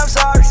me, then I'm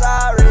sorry.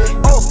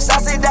 Oh,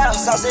 sauce it down,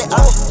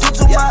 do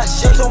too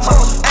much,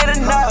 ain't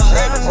enough,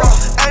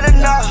 ain't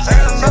enough.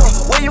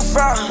 Where you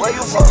from?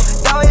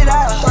 Throw it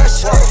out,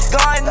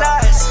 going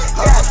nuts,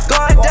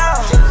 going down.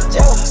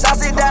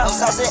 Sauce it down,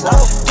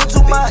 do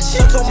too much,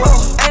 ain't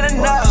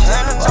enough,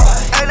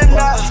 ain't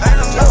enough.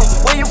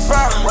 Where you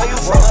from?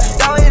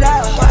 Throw it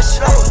out,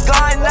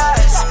 going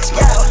nuts,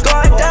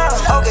 going down.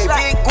 Okay,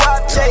 big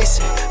guap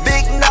chasing,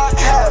 big not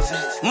having,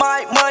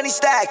 my money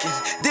stacking.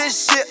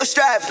 This shit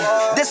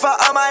extravagant. This for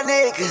all my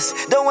niggas,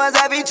 the ones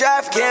that be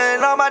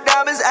trafficking. All my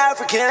diamonds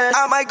African.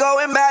 I might go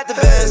and mad the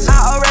biz.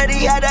 I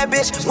already had that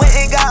bitch, went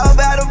and got a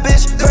battle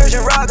bitch.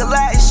 Persian rock a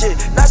Latin shit,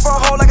 nice for a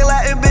hoe like a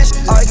Latin bitch.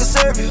 I can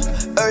serve you.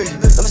 Hey,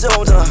 let me say it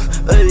one more time.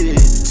 Hey,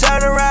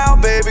 turn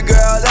around, baby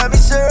girl, let me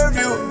serve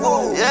you.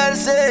 Yeah, they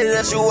say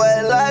that you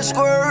wet like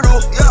Squirtle.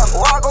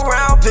 Walk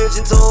around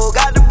pigeon toe,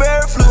 got the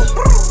bird flu.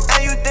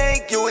 And you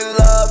think you in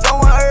love, don't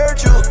wanna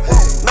hurt you.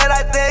 Man,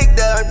 I think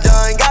that I'm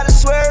done, gotta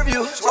swerve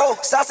you.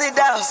 Sauce it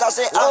down,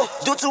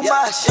 do too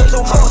much,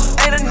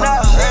 ain't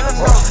enough,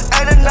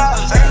 ain't enough.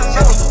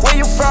 Where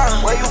you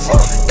from?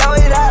 Throw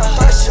it out,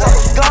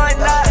 going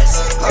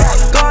nuts,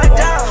 going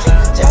down.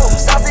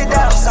 Sauce it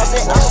down,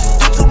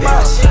 do too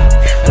much.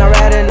 And I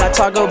ride and I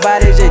talk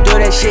about it, just do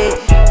that shit.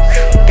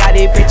 Got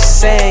these bitches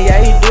saying,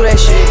 yeah, he do that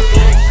shit.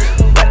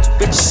 Got these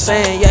bitches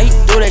saying, yeah, he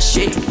do that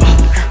shit.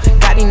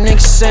 Got these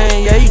niggas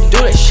saying, yeah, he do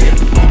that shit.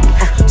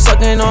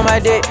 Sucking on my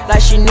dick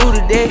like she knew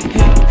today.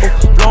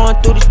 Blowing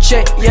through the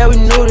check, yeah, we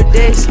knew the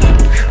days.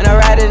 And I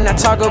ride it and I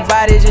talk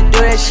about it, just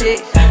do that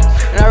shit.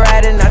 And I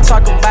ride it and I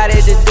talk about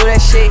it, just do that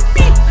shit.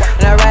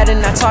 And I ride it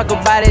and I talk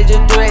about it,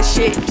 just do that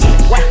shit.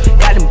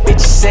 Got them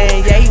bitches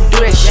saying, yeah, he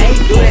do that shit,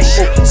 do that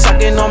shit.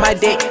 Sucking on my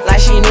dick like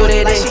she knew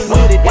that day.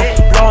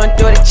 Blowing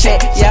through the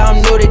check, yeah,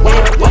 I'm new to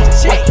that.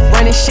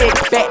 Running shit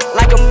back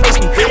like a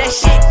frisbee, do that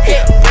shit.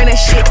 Bring that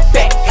shit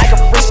back like a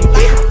frisbee,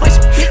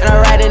 and I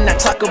ride it and I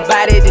talk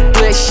about it, just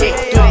do that shit.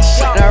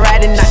 And I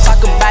ride it and I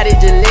talk about it,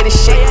 just let it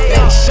shit.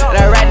 And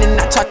I ride it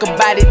and I talk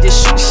about it, just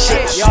shoot the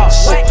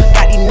shit.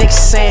 Got these niggas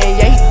saying,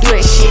 yeah, he do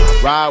that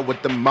shit. Ride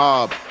with the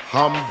mob,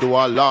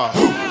 Hamdulillah.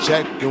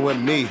 Check in with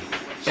me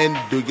and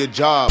do your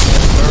job.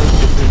 Bird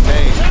did the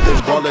name, the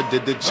baller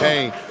did the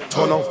chain.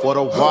 Turn on for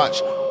the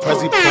watch,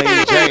 Prezi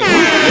plain Jane.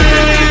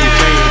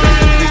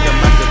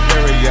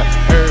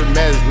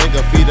 Hermes,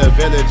 Linga, feed a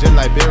village in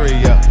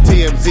Liberia.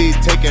 TMZ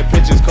taking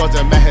pictures,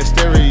 causing mad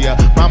hysteria.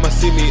 Mama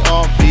see me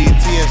on BT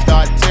and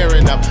start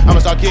tearing up. I'ma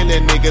start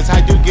killing niggas, how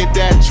you get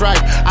that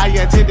tripe? I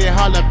attended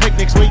Harlem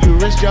picnics when you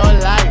risked your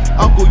life.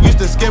 Uncle used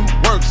to skim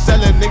work,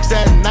 selling nicks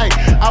at night.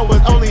 I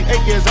was only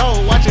 8 years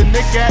old, watching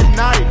Nick at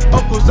night.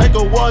 Uncle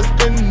Psycho was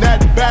in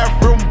that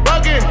bathroom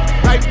bugging.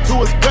 Knife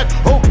to his gut,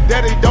 hope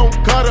daddy don't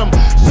cut him.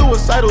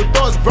 Suicidal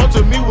thoughts brought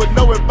to me with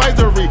no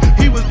advisory.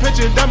 He was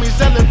pitching dummies,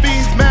 selling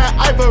fiends, mad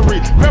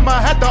ivory.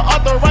 Grandma had the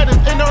arthritis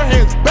in her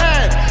hands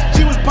bad.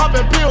 She was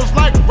popping pills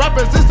like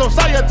rappers in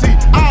society.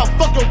 I'll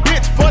fuck your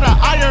bitch for the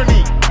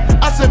irony.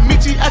 I said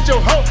meet you at your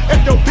hoe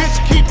if your bitch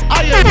keep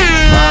ironing.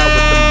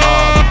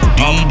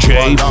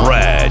 DJ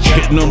Fraj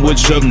hitting them with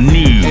some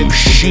new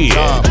shit.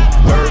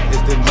 Bird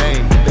is the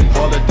name, the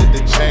baller did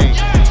the chain.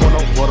 Turn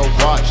on for the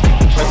watch,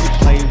 Prezi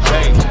plain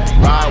Jane.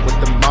 Ride with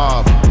the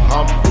mob,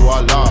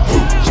 Hamdulillah.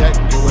 Check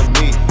you and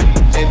me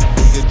and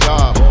do your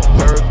job.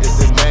 Bird is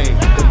the name,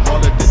 the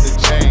baller did the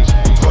chain.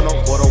 Turn on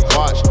for the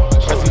watch,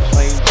 Prezi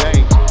plain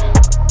Jane.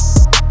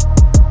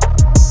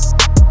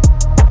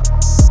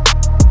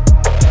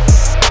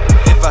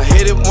 If I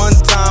hit it one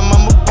time,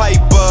 I'm a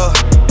piper.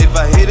 If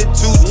I hit it 2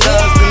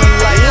 times, then I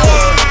like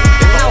her.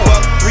 If I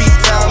fuck 3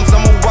 times,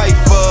 I'm a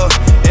wifer.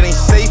 It ain't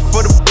safe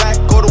for the black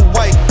or the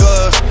white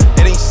girls.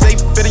 It ain't safe,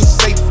 it ain't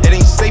safe, it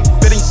ain't safe,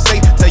 it ain't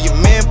safe. Tell your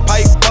man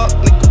pipe up,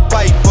 nigga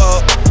pipe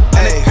up.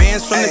 And the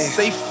bands from the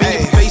safe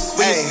in your face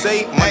when you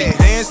say money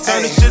dance,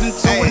 turn the shit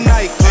into a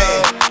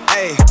nightclub.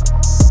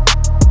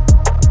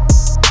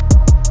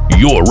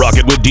 You're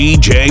rocking with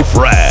DJ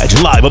Fraj,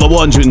 live on the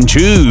ones and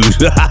twos.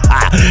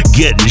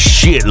 Getting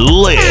shit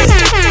lit. If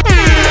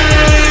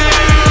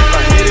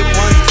I hit it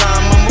 1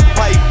 time, I'm a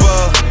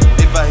piper.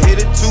 If I hit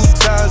it 2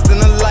 times,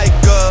 then I like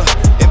her.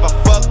 If I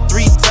fuck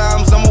 3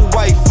 times, I'm a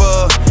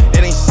wifer.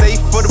 It ain't safe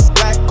for the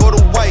black or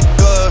the white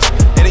girls.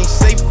 It ain't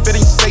safe, it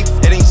ain't safe,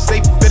 it ain't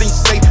safe, it ain't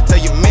safe. Tell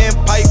your man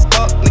pipe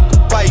up, nigga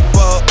pipe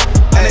up.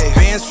 And the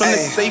bands from the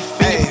safe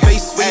in your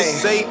face.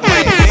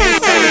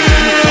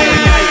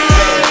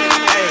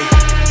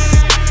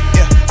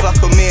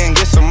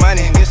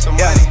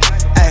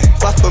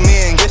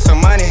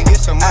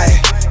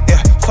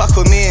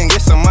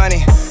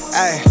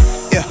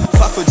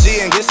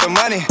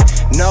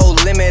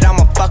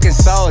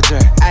 fucking soldier.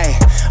 Ayy,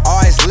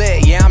 always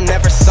lit, yeah, I'm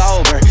never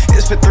sober.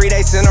 It's for 3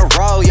 days in a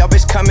row, yo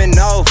bitch coming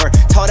over.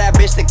 Told that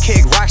bitch to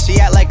kick rock, she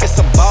act like it's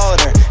a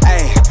boulder.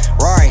 Ayy,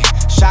 Rory,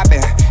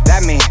 shopping,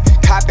 that mean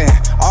copping.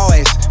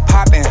 Always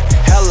popping,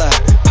 hella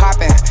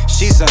popping.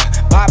 She's a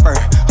bopper,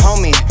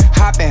 homie,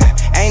 hopping.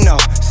 Ain't no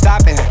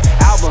stopping,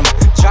 album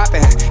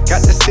dropping.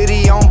 Got the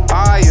city on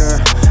fire.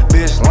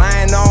 Bitch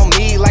lying on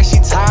me like she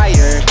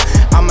tired.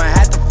 I'ma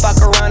have to fuck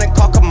around and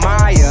call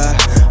Kamaya.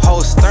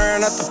 Whole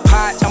stirring up the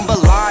pot,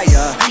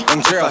 jambalaya.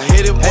 And girl,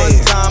 hit it one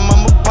time,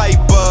 I'm a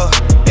piper.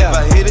 If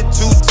I hit it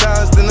 2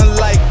 times, then I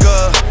like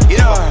her.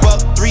 If I fuck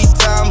 3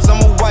 times,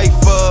 I'm a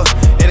wifer.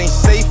 It ain't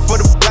safe for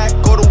the black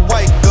or the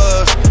white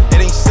girls.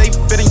 It ain't safe,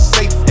 it ain't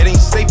safe, it ain't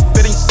safe,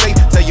 it ain't safe.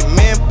 Tell your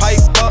man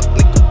pipe up,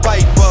 nigga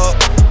pipe up.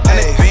 And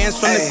advance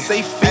from the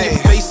safe in your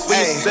face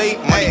when you say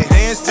money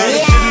dance, turn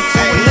this shit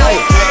into a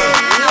night.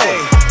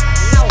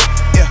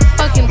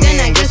 Fuck him, then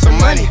I get some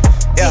money.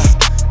 Yeah,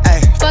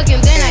 fuck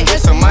him, then I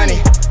get some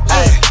money.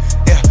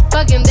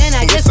 Fuck him, then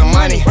I get some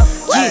money.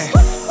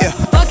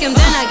 Fuck him,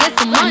 then I get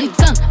some money. I need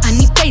tongue, I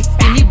need face,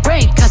 I need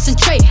brain,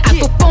 concentrate. I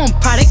perform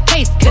product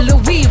case, killer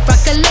weed,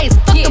 rock a lace.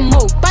 Fuck the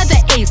mode, buy the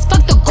ace,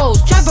 fuck the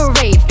goals, drive a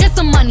rave. Get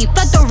some money,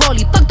 fuck the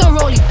rollie,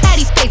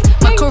 patty face.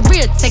 My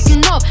career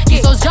taking off,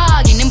 these hoes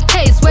jogging in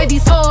pace. Where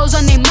these hoes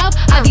on their mouth,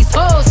 are these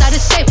hoes out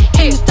of shape?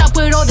 Can you stop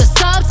with all the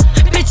subs?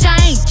 Bitch, I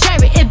ain't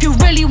Jared. If you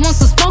really want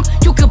some smoke,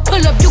 you can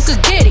pull up, you can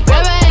get it.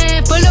 Grab a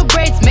hand, full of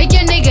braids, make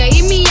your nigga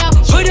eat me out.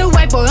 Put a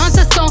white boy on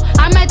the song,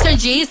 I might turn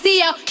GEC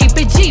out. Keep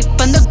it G,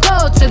 from the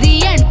go to the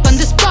end, from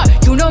the start.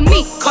 You know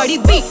me, Cardi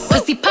B,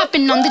 pussy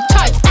popping on the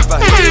charts. If I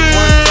hit it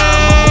 1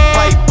 time, I'm a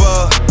piper.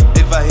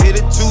 If I hit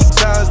it 2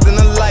 times, then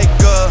I like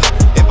her.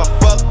 If I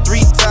fuck 3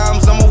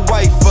 times, I'm a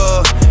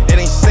wifer. It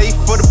ain't safe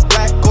for the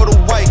black or the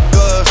white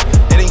girls.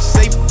 It ain't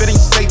safe, it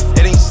ain't safe,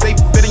 it ain't safe,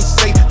 it ain't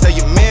safe. Tell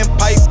your man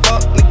pipe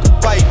up, nigga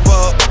pipe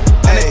up.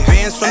 And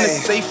advance from the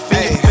safe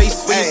in your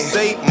face when you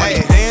say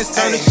money dance,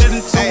 turn this shit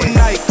into a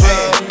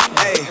nightclub.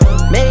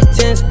 Make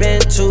 10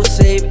 spend 2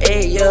 save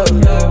 8, yo.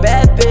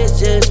 Bad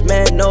bitches,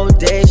 man, no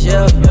days,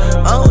 yo.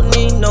 I don't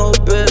need no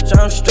bitch,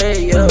 I'm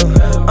straight, yo.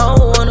 I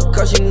don't wanna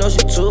cause she know she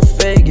too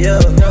fake, yo.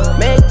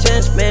 Make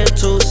 10 spend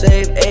 2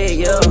 save 8,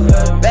 yo.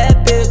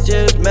 Bad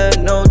bitches,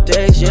 man, no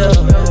days, yo.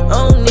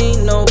 I don't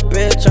need no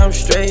bitch, I'm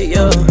straight,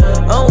 yo.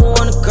 I don't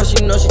wanna cause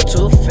she know she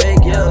too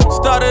fake, yo.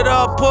 Started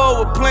off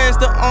poor with plans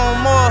to own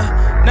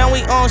more. Now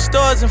we own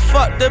stores and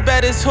fuck the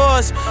baddest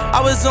horse.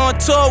 I was on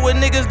tour with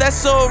niggas that's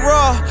so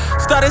raw.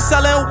 Started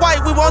selling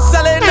white, we won't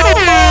sell it no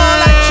more.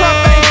 Like Trump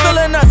ain't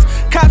feeling us,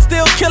 cops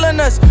still killing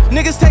us.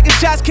 Niggas taking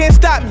shots, can't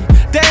stop me,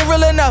 they ain't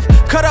real enough.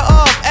 Cut her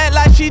off, act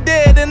like she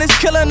dead and it's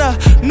killing her.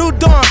 New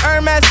Dawn,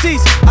 Hermes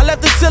seats, I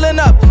left the ceiling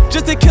up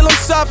just to kill him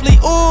softly.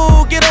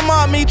 Ooh, get him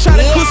on me, try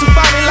to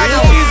crucify me like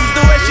a Jesus.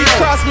 The way she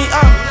crossed me,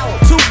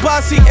 too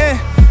bossy and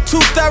too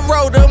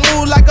thorough, to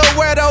move like a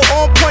weirdo,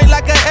 on point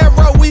like an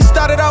arrow. We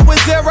started off with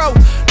 0,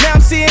 now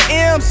I'm seeing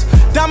M's.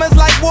 Diamonds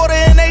like water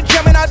and they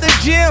jumping out the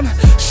gym.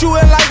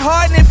 Shooting like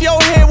Harden if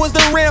your head was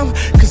the rim.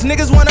 Cause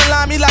niggas wanna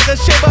line me like a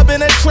shape up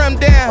in a trim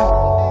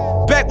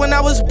down. Back when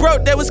I was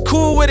broke, they was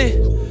cool with it.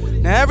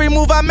 Now every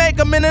move I make,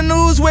 I'm in the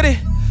news with it.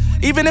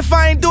 Even if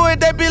I ain't do it,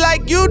 they be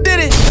like, you did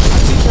it. My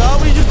teacher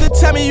always used to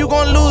tell me, you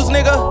gon' lose,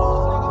 nigga.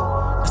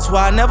 That's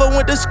why I never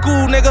went to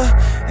school, nigga.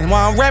 And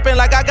why I'm rapping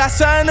like I got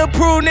something to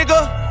prove,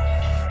 nigga.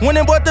 Went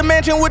and bought the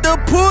mansion with the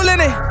pool in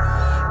it.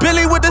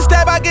 Billy with the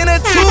stab, I get a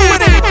 2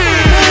 with it. Move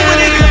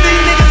with it, cause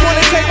these niggas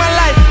wanna take my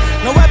life.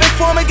 No weapon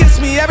form against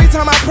me every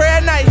time I pray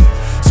at night.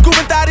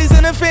 Scooping thotties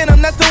in the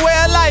phantom, that's the way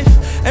of life.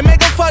 And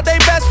make them fuck they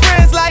best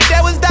friends like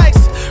that was dice.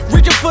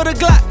 Reaching for the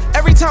Glock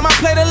every time I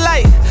play the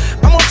light.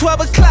 I'm on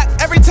 12 o'clock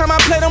every time I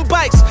play them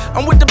bikes.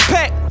 I'm with the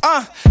pack,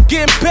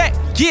 getting back,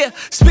 yeah.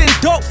 Spitting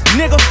dope,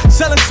 nigga,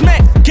 selling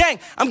smack, gang.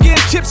 I'm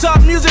getting chips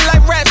off music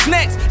like rap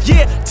snacks,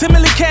 yeah. 10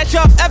 million cash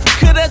off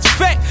Africa, that's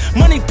fact.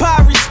 Money,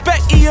 power,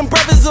 respect, Ian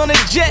brothers on a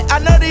jet. I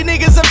know these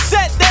niggas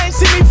upset, they ain't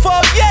seen me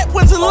fall yet.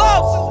 When's the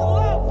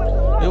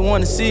love? They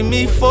wanna see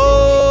me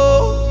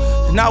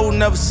fall, and I will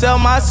never sell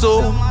my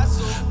soul.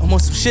 I'm on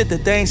some shit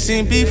that they ain't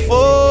seen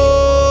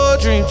before.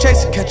 Dream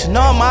chasing, catching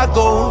all my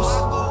goals.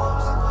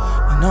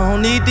 And I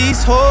don't need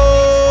these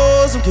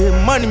hoes. I'm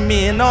getting money,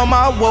 me and all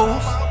my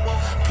woes.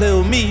 Play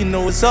with me, you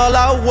know it's all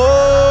I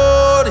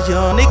want. The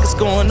young niggas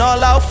going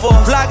all out for.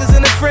 Vloggers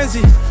in a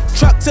frenzy,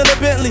 truck to the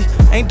Bentley.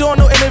 Ain't doing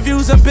no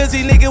interviews, I'm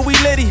busy, nigga, we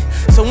litty.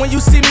 So when you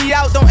see me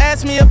out, don't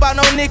ask me about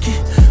no Nicki.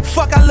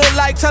 Fuck I look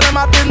like, telling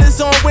my business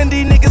on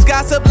Wendy. Niggas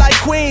gossip like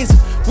queens,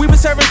 we been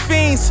serving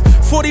fiends.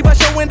 40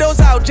 bust your windows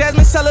out,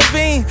 Jasmine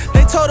Sullivan.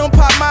 They told them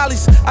pop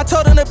mollies, I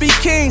told them to be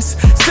kings.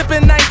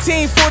 Sipping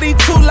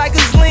 1942 like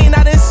it's lean.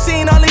 I done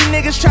seen all these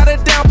niggas try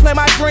to downplay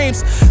my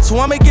dreams. So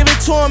I'ma give it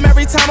to them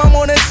every time I'm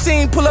on the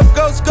scene. Pull up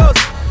ghost.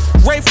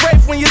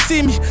 Rafe when you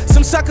see me.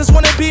 Some suckers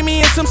wanna be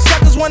me and some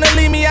suckers wanna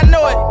leave me, I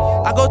know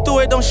it. I go through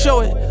it, don't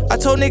show it. I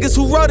told niggas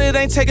who wrote it,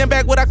 ain't taking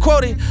back what I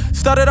quoted.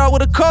 Started out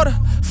with a quota,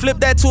 Flip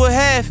that to a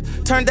half,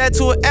 turn that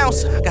to an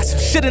ounce. I got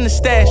some shit in the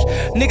stash.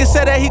 Nigga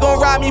said that he gon'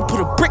 rob me,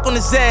 put a brick on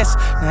his ass.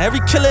 Now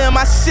every killer in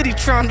my city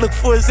tryna look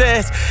for his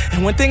ass.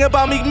 And one thing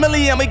about Meek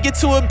Millie, I'ma get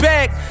to a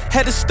bag.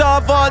 Had to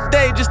starve all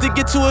day just to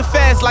get to it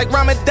fast. Like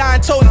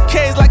Ramadan, toting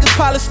K's like it's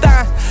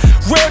Palestine.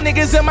 Real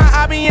niggas in my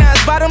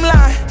ambiance, bottom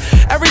line.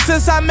 Ever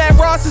since I met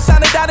Ross, it's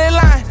on the dotted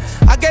line.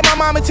 I gave my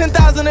mama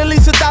 10,000 at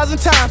least 1,000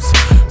 times.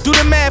 Do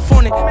the math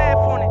on it.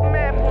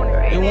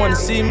 They wanna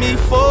see me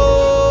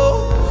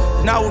fall,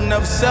 and I will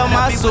never sell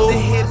my soul.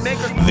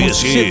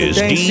 This is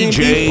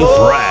DJ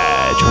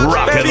Fraj,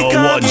 rocking the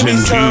ones and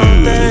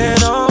twos.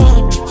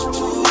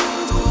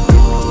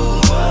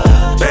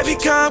 Baby,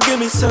 come give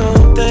me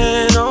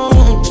something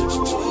on.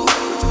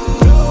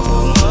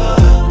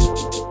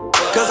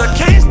 Cause I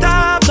can't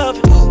stop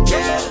loving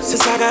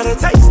since I got a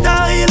taste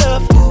of your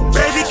love.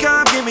 Baby,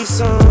 come give me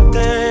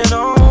something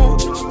on.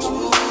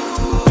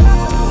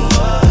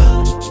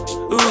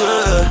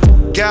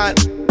 God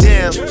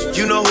damn,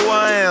 you know who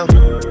I am.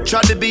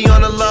 Tried to be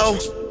on the low,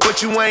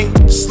 but you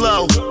ain't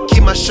slow.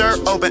 Keep my shirt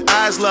open,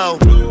 eyes low.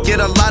 Get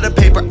a lot of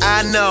paper,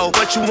 I know,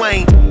 but you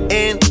ain't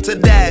into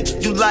that.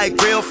 You like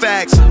real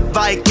facts.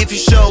 Like if you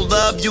show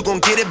love, you gon'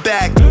 get it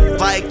back.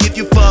 Like if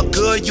you fuck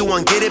good, you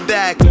won't get it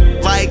back.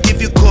 Like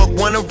if you cook,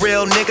 want a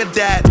real nigga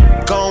that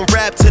gon'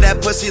 rap to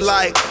that pussy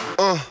like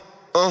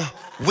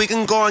we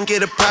can go and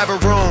get a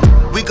private room.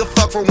 We could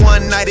fuck for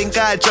one night and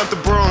gotta jump the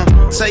broom.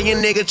 Say your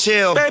nigga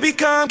chill. Baby,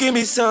 come give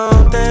me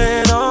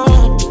something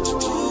on.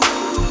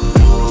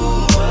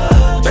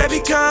 Baby,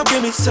 come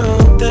give me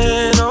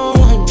something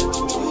on.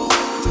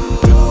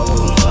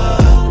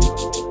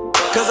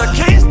 Cause I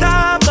can't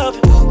stop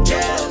loving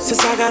since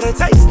I got a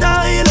taste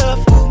of your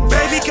love.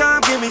 Baby,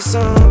 come give me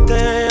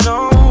something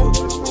on.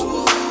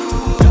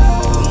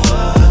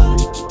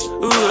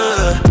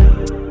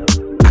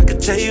 I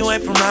could tell you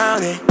ain't from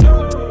around here.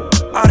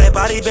 All that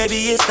body, baby,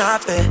 it's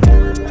not fair.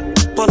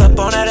 Pull up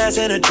on that ass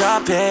in a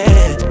drop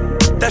head.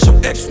 That's your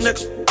ex,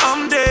 nigga,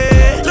 I'm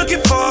dead. Looking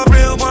for a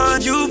real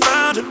one, you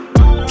found him.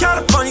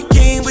 California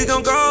king, we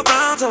gon' go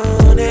bounce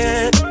on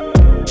it.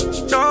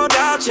 No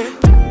doubt, yeah.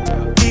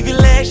 Leave your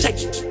legs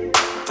shaking.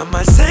 I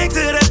might sing to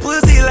that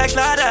pussy like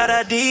la da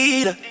da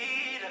dee da.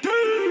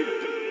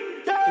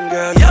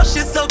 Girl, your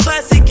shit so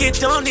classic, it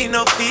don't need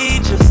no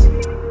features.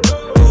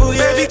 Ooh,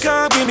 yeah. Baby,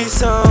 come give me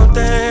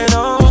something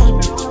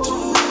on.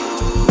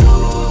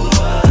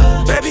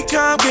 Baby,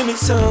 come give me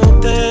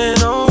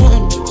something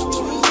on.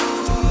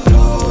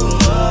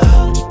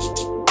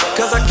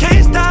 Cause I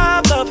can't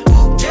stop loving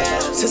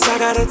since I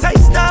got a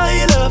taste of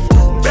your love.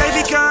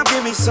 Baby, come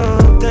give me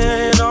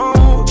something on.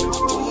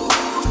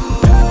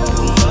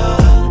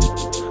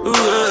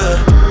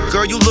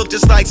 Girl, you look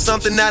just like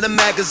something out of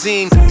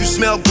magazine. You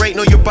smell great,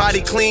 know your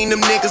body clean. Them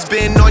niggas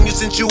been on you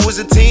since you was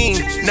a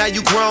teen. Now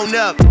you grown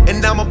up,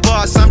 and I'm a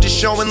boss, I'm just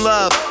showing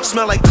love.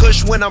 Smell like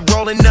Kush when I'm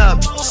rolling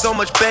up. So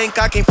much bank,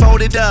 I can't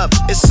fold it up.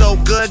 It's so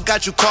good,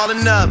 got you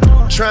calling up.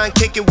 Try and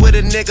kick it with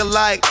a nigga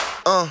like,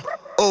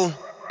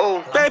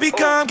 Baby,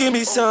 come give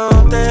me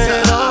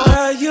something.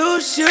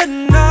 You should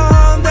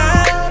know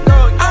that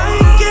I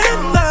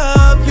can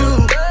love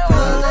you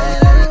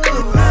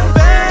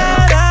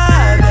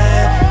better than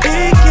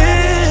we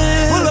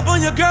can. Pull up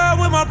on your girl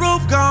with my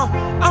roof gone.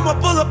 I'ma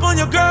pull up on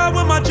your girl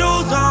with my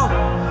jewels on.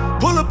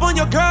 Pull up on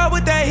your girl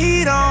with that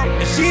heat on.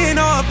 And she ain't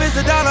know if it's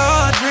 $1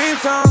 or a dream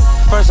song.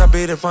 First I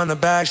beat it from the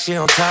back, she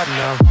on top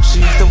now. She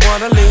used to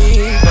wanna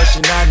leave, but she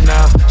not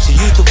now. She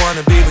used to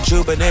wanna be with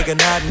you, but nigga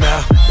not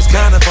now. It's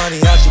kinda funny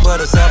how she put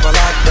herself on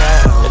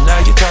lockdown. And now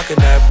you talking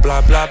that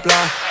blah blah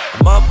blah.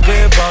 I'm up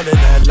here rolling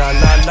that la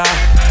la la.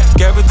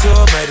 Gave it to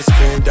her, made it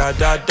scream da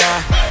da da.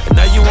 And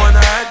now you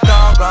wanna act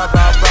all blah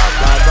blah blah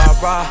blah blah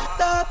blah.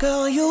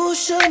 Girl, you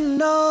should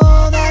know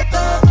that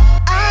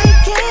I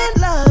can't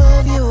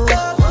love you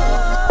better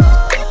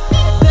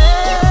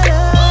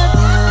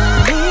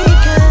than we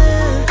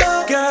can.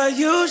 Girl,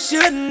 you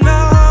should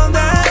know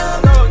that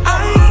I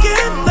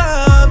can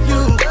love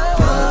you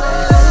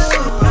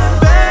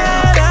better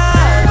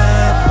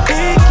than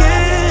we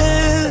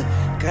can.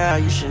 Girl,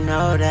 you should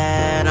know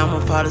that I'ma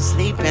fall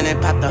asleep and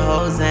then pop the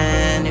hose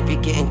in. If you're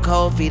getting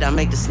cold feet, I'll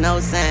make the snow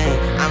sing.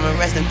 I'ma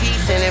rest in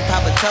peace and then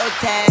pop a toe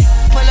tag.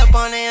 Pull up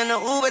on it in the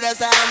Uber, that's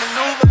how I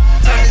maneuver.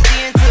 Turn the D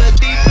into a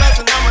D plus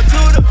and I'm a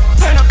tutor.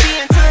 Turn a B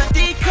into a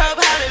D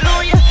cup,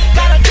 hallelujah.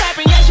 Got her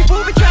trapping, yeah, she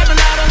booby trapping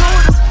all the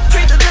hooters.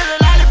 Treat the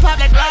little lollipop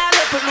like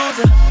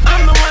Lollapalooza.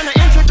 I'm the one to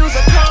introduce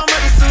a Karma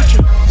the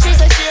Sutra. She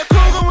said she a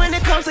cougar when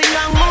it comes to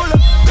young moolah.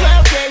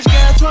 12 gauge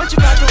girl, told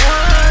you about the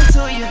one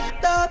to you.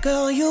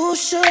 Girl, you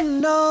should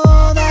know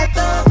that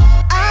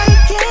I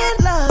can't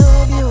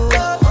love you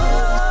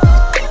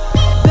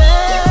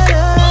better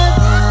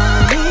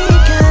than we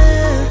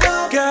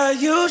can. Girl,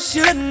 you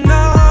should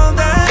know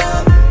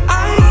that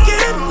I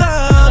can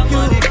love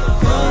you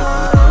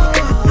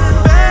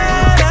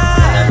better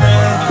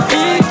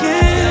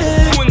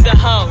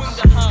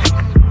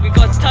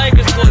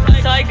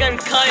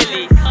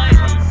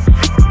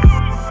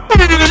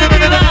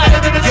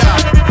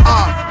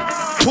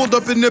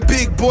Pulled up in the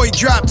big boy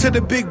drop to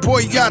the big boy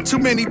yacht. Too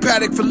many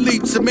Patek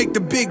Philippe to make the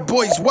big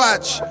boys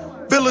watch.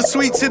 Villa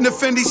Suites in the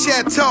Fendi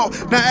Chateau.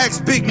 Now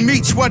ask Big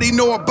Meech what he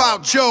know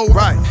about Joe.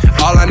 Right.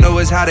 All I know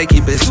is how they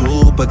keep it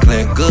super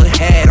clean. Good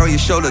head on your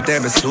shoulder,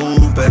 damn it's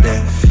super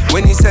there.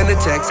 When you send a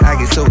text, I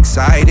get so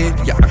excited.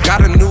 Yeah, I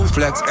got a new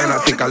flex and I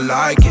think I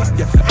like it.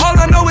 Yeah. All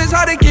I know is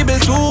how they keep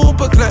it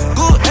super clean.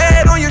 Good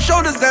head on your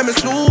shoulders, damn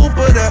it's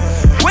super there.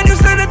 When you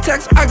send a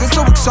text, I get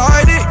so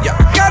excited. Yeah,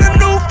 I got a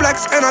new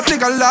flex and I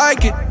think I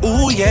like it.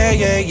 Ooh,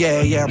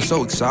 yeah, I'm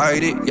so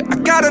excited. Yeah, I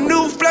got a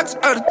new flex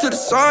added to the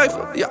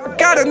cypher. Yeah, I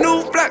got a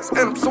new flex and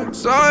I'm so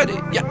excited.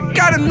 Yeah, I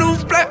got a new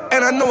flex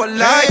and I know I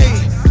like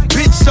it.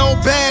 Bitch so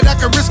bad I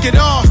can risk it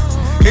all.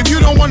 If you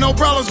don't want no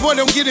problems, boy,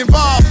 don't get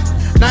involved.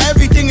 Now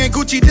everything in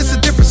Gucci, this a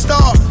different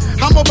star.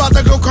 I'm about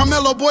to go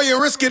Carmelo, boy, and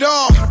risk it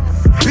all.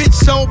 Bitch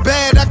so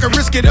bad I can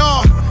risk it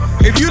all.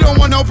 If you don't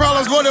want no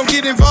problems, boy, don't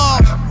get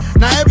involved.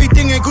 Now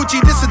everything in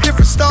Gucci, this a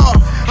different star.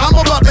 I'm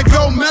about to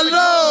go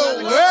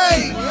mellow,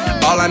 hey.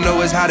 All I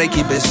know is how they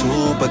keep it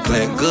super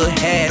clear. Good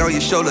head on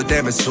your shoulder,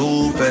 damn it's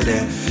super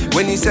there.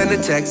 When you send a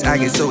text, I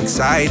get so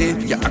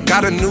excited. Yeah, I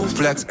got a new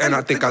flex and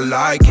I think I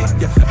like it.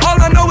 Yeah. All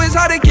I know is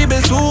how they keep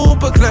it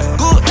super clear.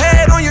 Good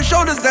head on your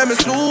shoulders, damn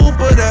it's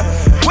super there.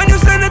 When you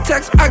send a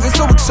text, I get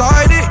so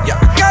excited. Yeah,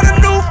 I got a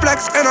new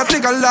flex and I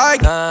think I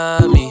like it.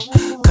 Love me,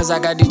 cause I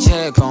got the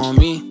check on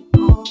me.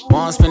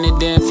 Won't spend it,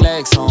 then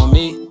flex on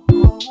me.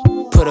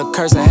 Put a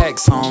curse of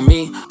hex on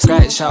me.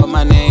 Scratch out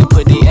my name,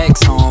 put the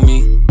X on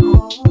me.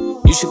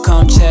 You should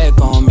come check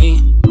on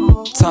me.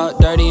 Talk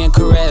dirty and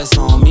caress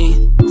on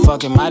me.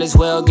 Fucking might as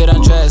well get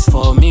undressed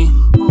for me.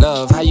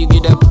 Love, how you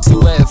get that pussy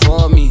wet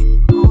for me?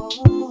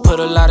 Put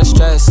a lot of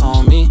stress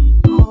on me.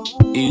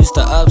 You used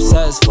to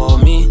obsess for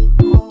me.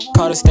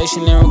 Call the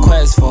station and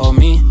request for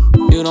me.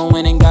 You don't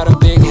win and got a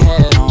big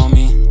head on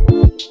me.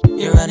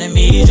 You're running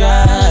me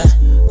dry.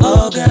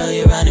 Oh girl,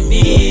 you're running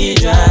me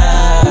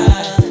dry.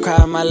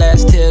 Cried my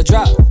last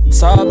teardrop.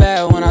 Saw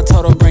bad when I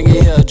told her bring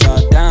it here.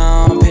 Drop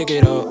down, pick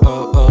it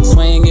up,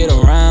 swing it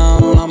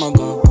around. I'ma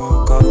go.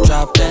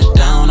 Drop that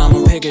down,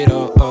 I'ma pick it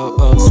up,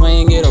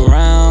 swing it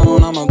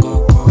around. I'ma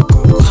go.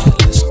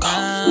 Let's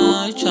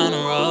go. You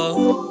tryna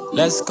roll?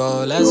 Let's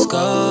go,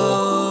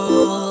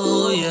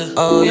 yeah.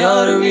 Oh,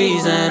 you're the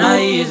reason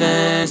I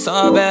even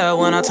saw bad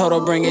when I told her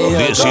bring it here.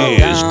 This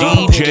is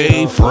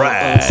DJ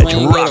Fraj,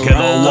 rocking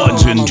the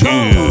ones and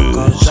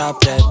twos.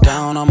 Drop that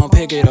down, I'ma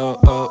pick it up,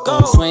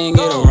 swing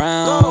it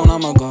around.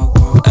 I'ma go.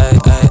 Ay.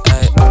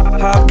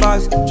 Hot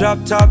box, drop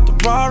top the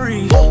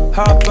Rari.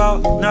 Hop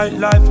out,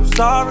 nightlife, I'm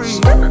sorry.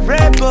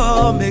 Red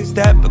Bull, mix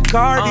that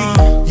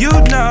Bacardi. You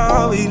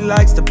know he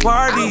likes to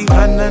party.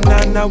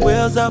 Na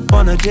wheels up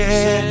on a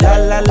jet.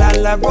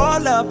 La,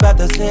 roll up at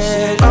the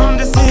set. I'm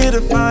just here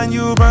to find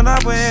you, run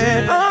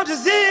away. I'm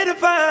just here to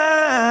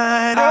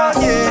find. Oh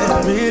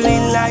yeah, really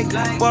like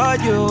what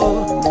you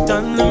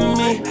done to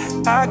me.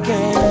 I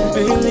can't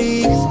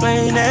really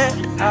explain it.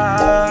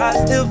 I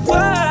still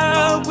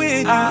fall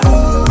with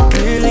you.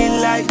 Really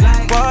like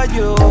what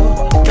you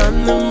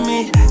done to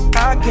me.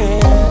 I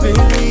can't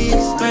really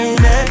explain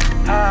it.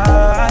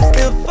 I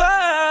still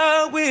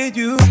fall with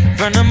you.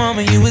 From the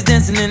moment you was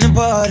dancing in the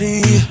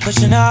party,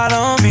 pushing out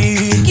on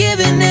me,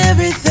 giving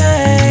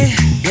everything.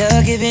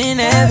 You're giving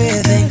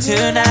everything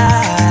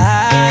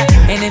tonight.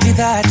 And if you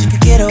thought you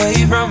could get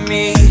away from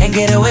me and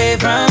get away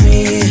from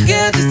me,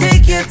 girl, just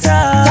take your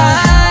time.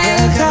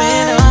 You're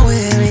coming on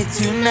with me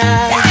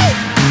tonight.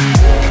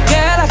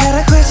 Girl, I got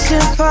a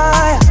question for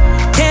you.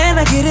 Can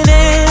I get an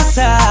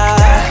answer?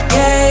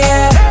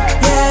 Yeah.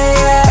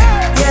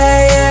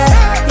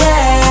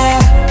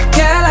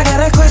 Girl, I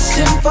got a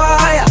question for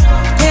you.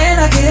 Can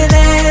I get an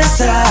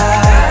answer?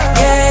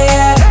 Yeah.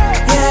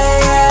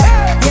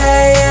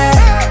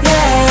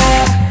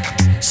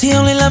 She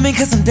only love me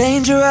cause I'm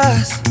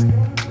dangerous.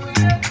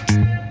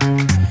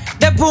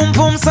 That boom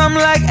boom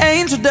something like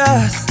angel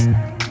dust.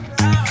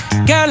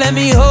 Girl, let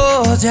me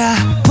hold ya.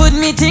 Put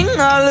me ting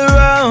all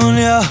around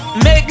ya.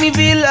 Make me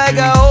feel like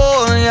I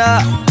own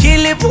ya.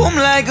 Kill it boom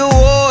like a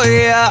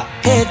warrior.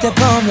 Hit the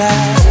boom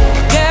like.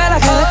 Girl, I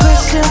got a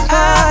question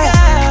for ya.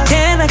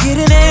 Can I get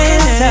an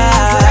answer?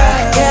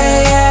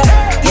 Yeah.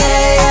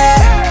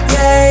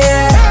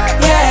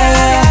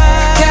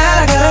 Girl,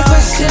 I got a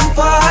question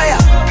for ya.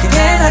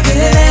 Can I get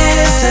an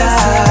answer?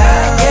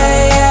 Yeah.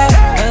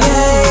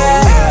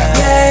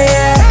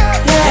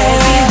 Let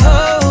me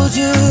hold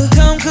you.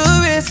 Come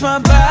caress my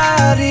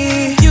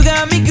body. You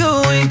got me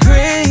going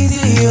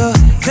crazy.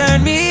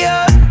 Turn me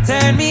up.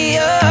 Baby,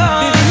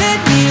 let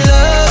me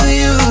love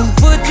you.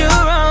 Put your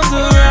arms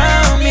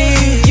around me.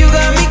 You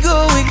got me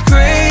going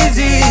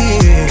crazy.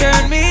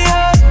 Turn me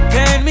up.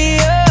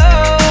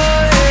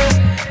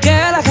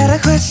 Girl, I got a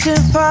question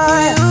for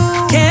you.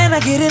 Can I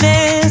get an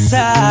answer?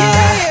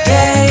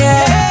 Yeah.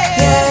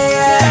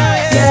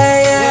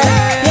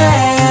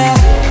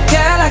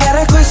 Girl, I got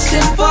a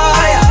question for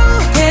you.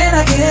 Can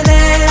I get an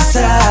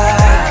answer?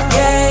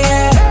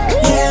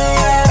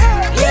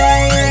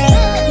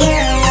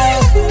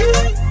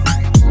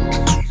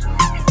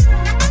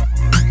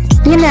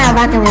 You're now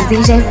rocking with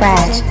DJ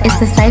Fresh. It's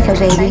the Cypher,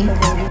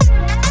 baby.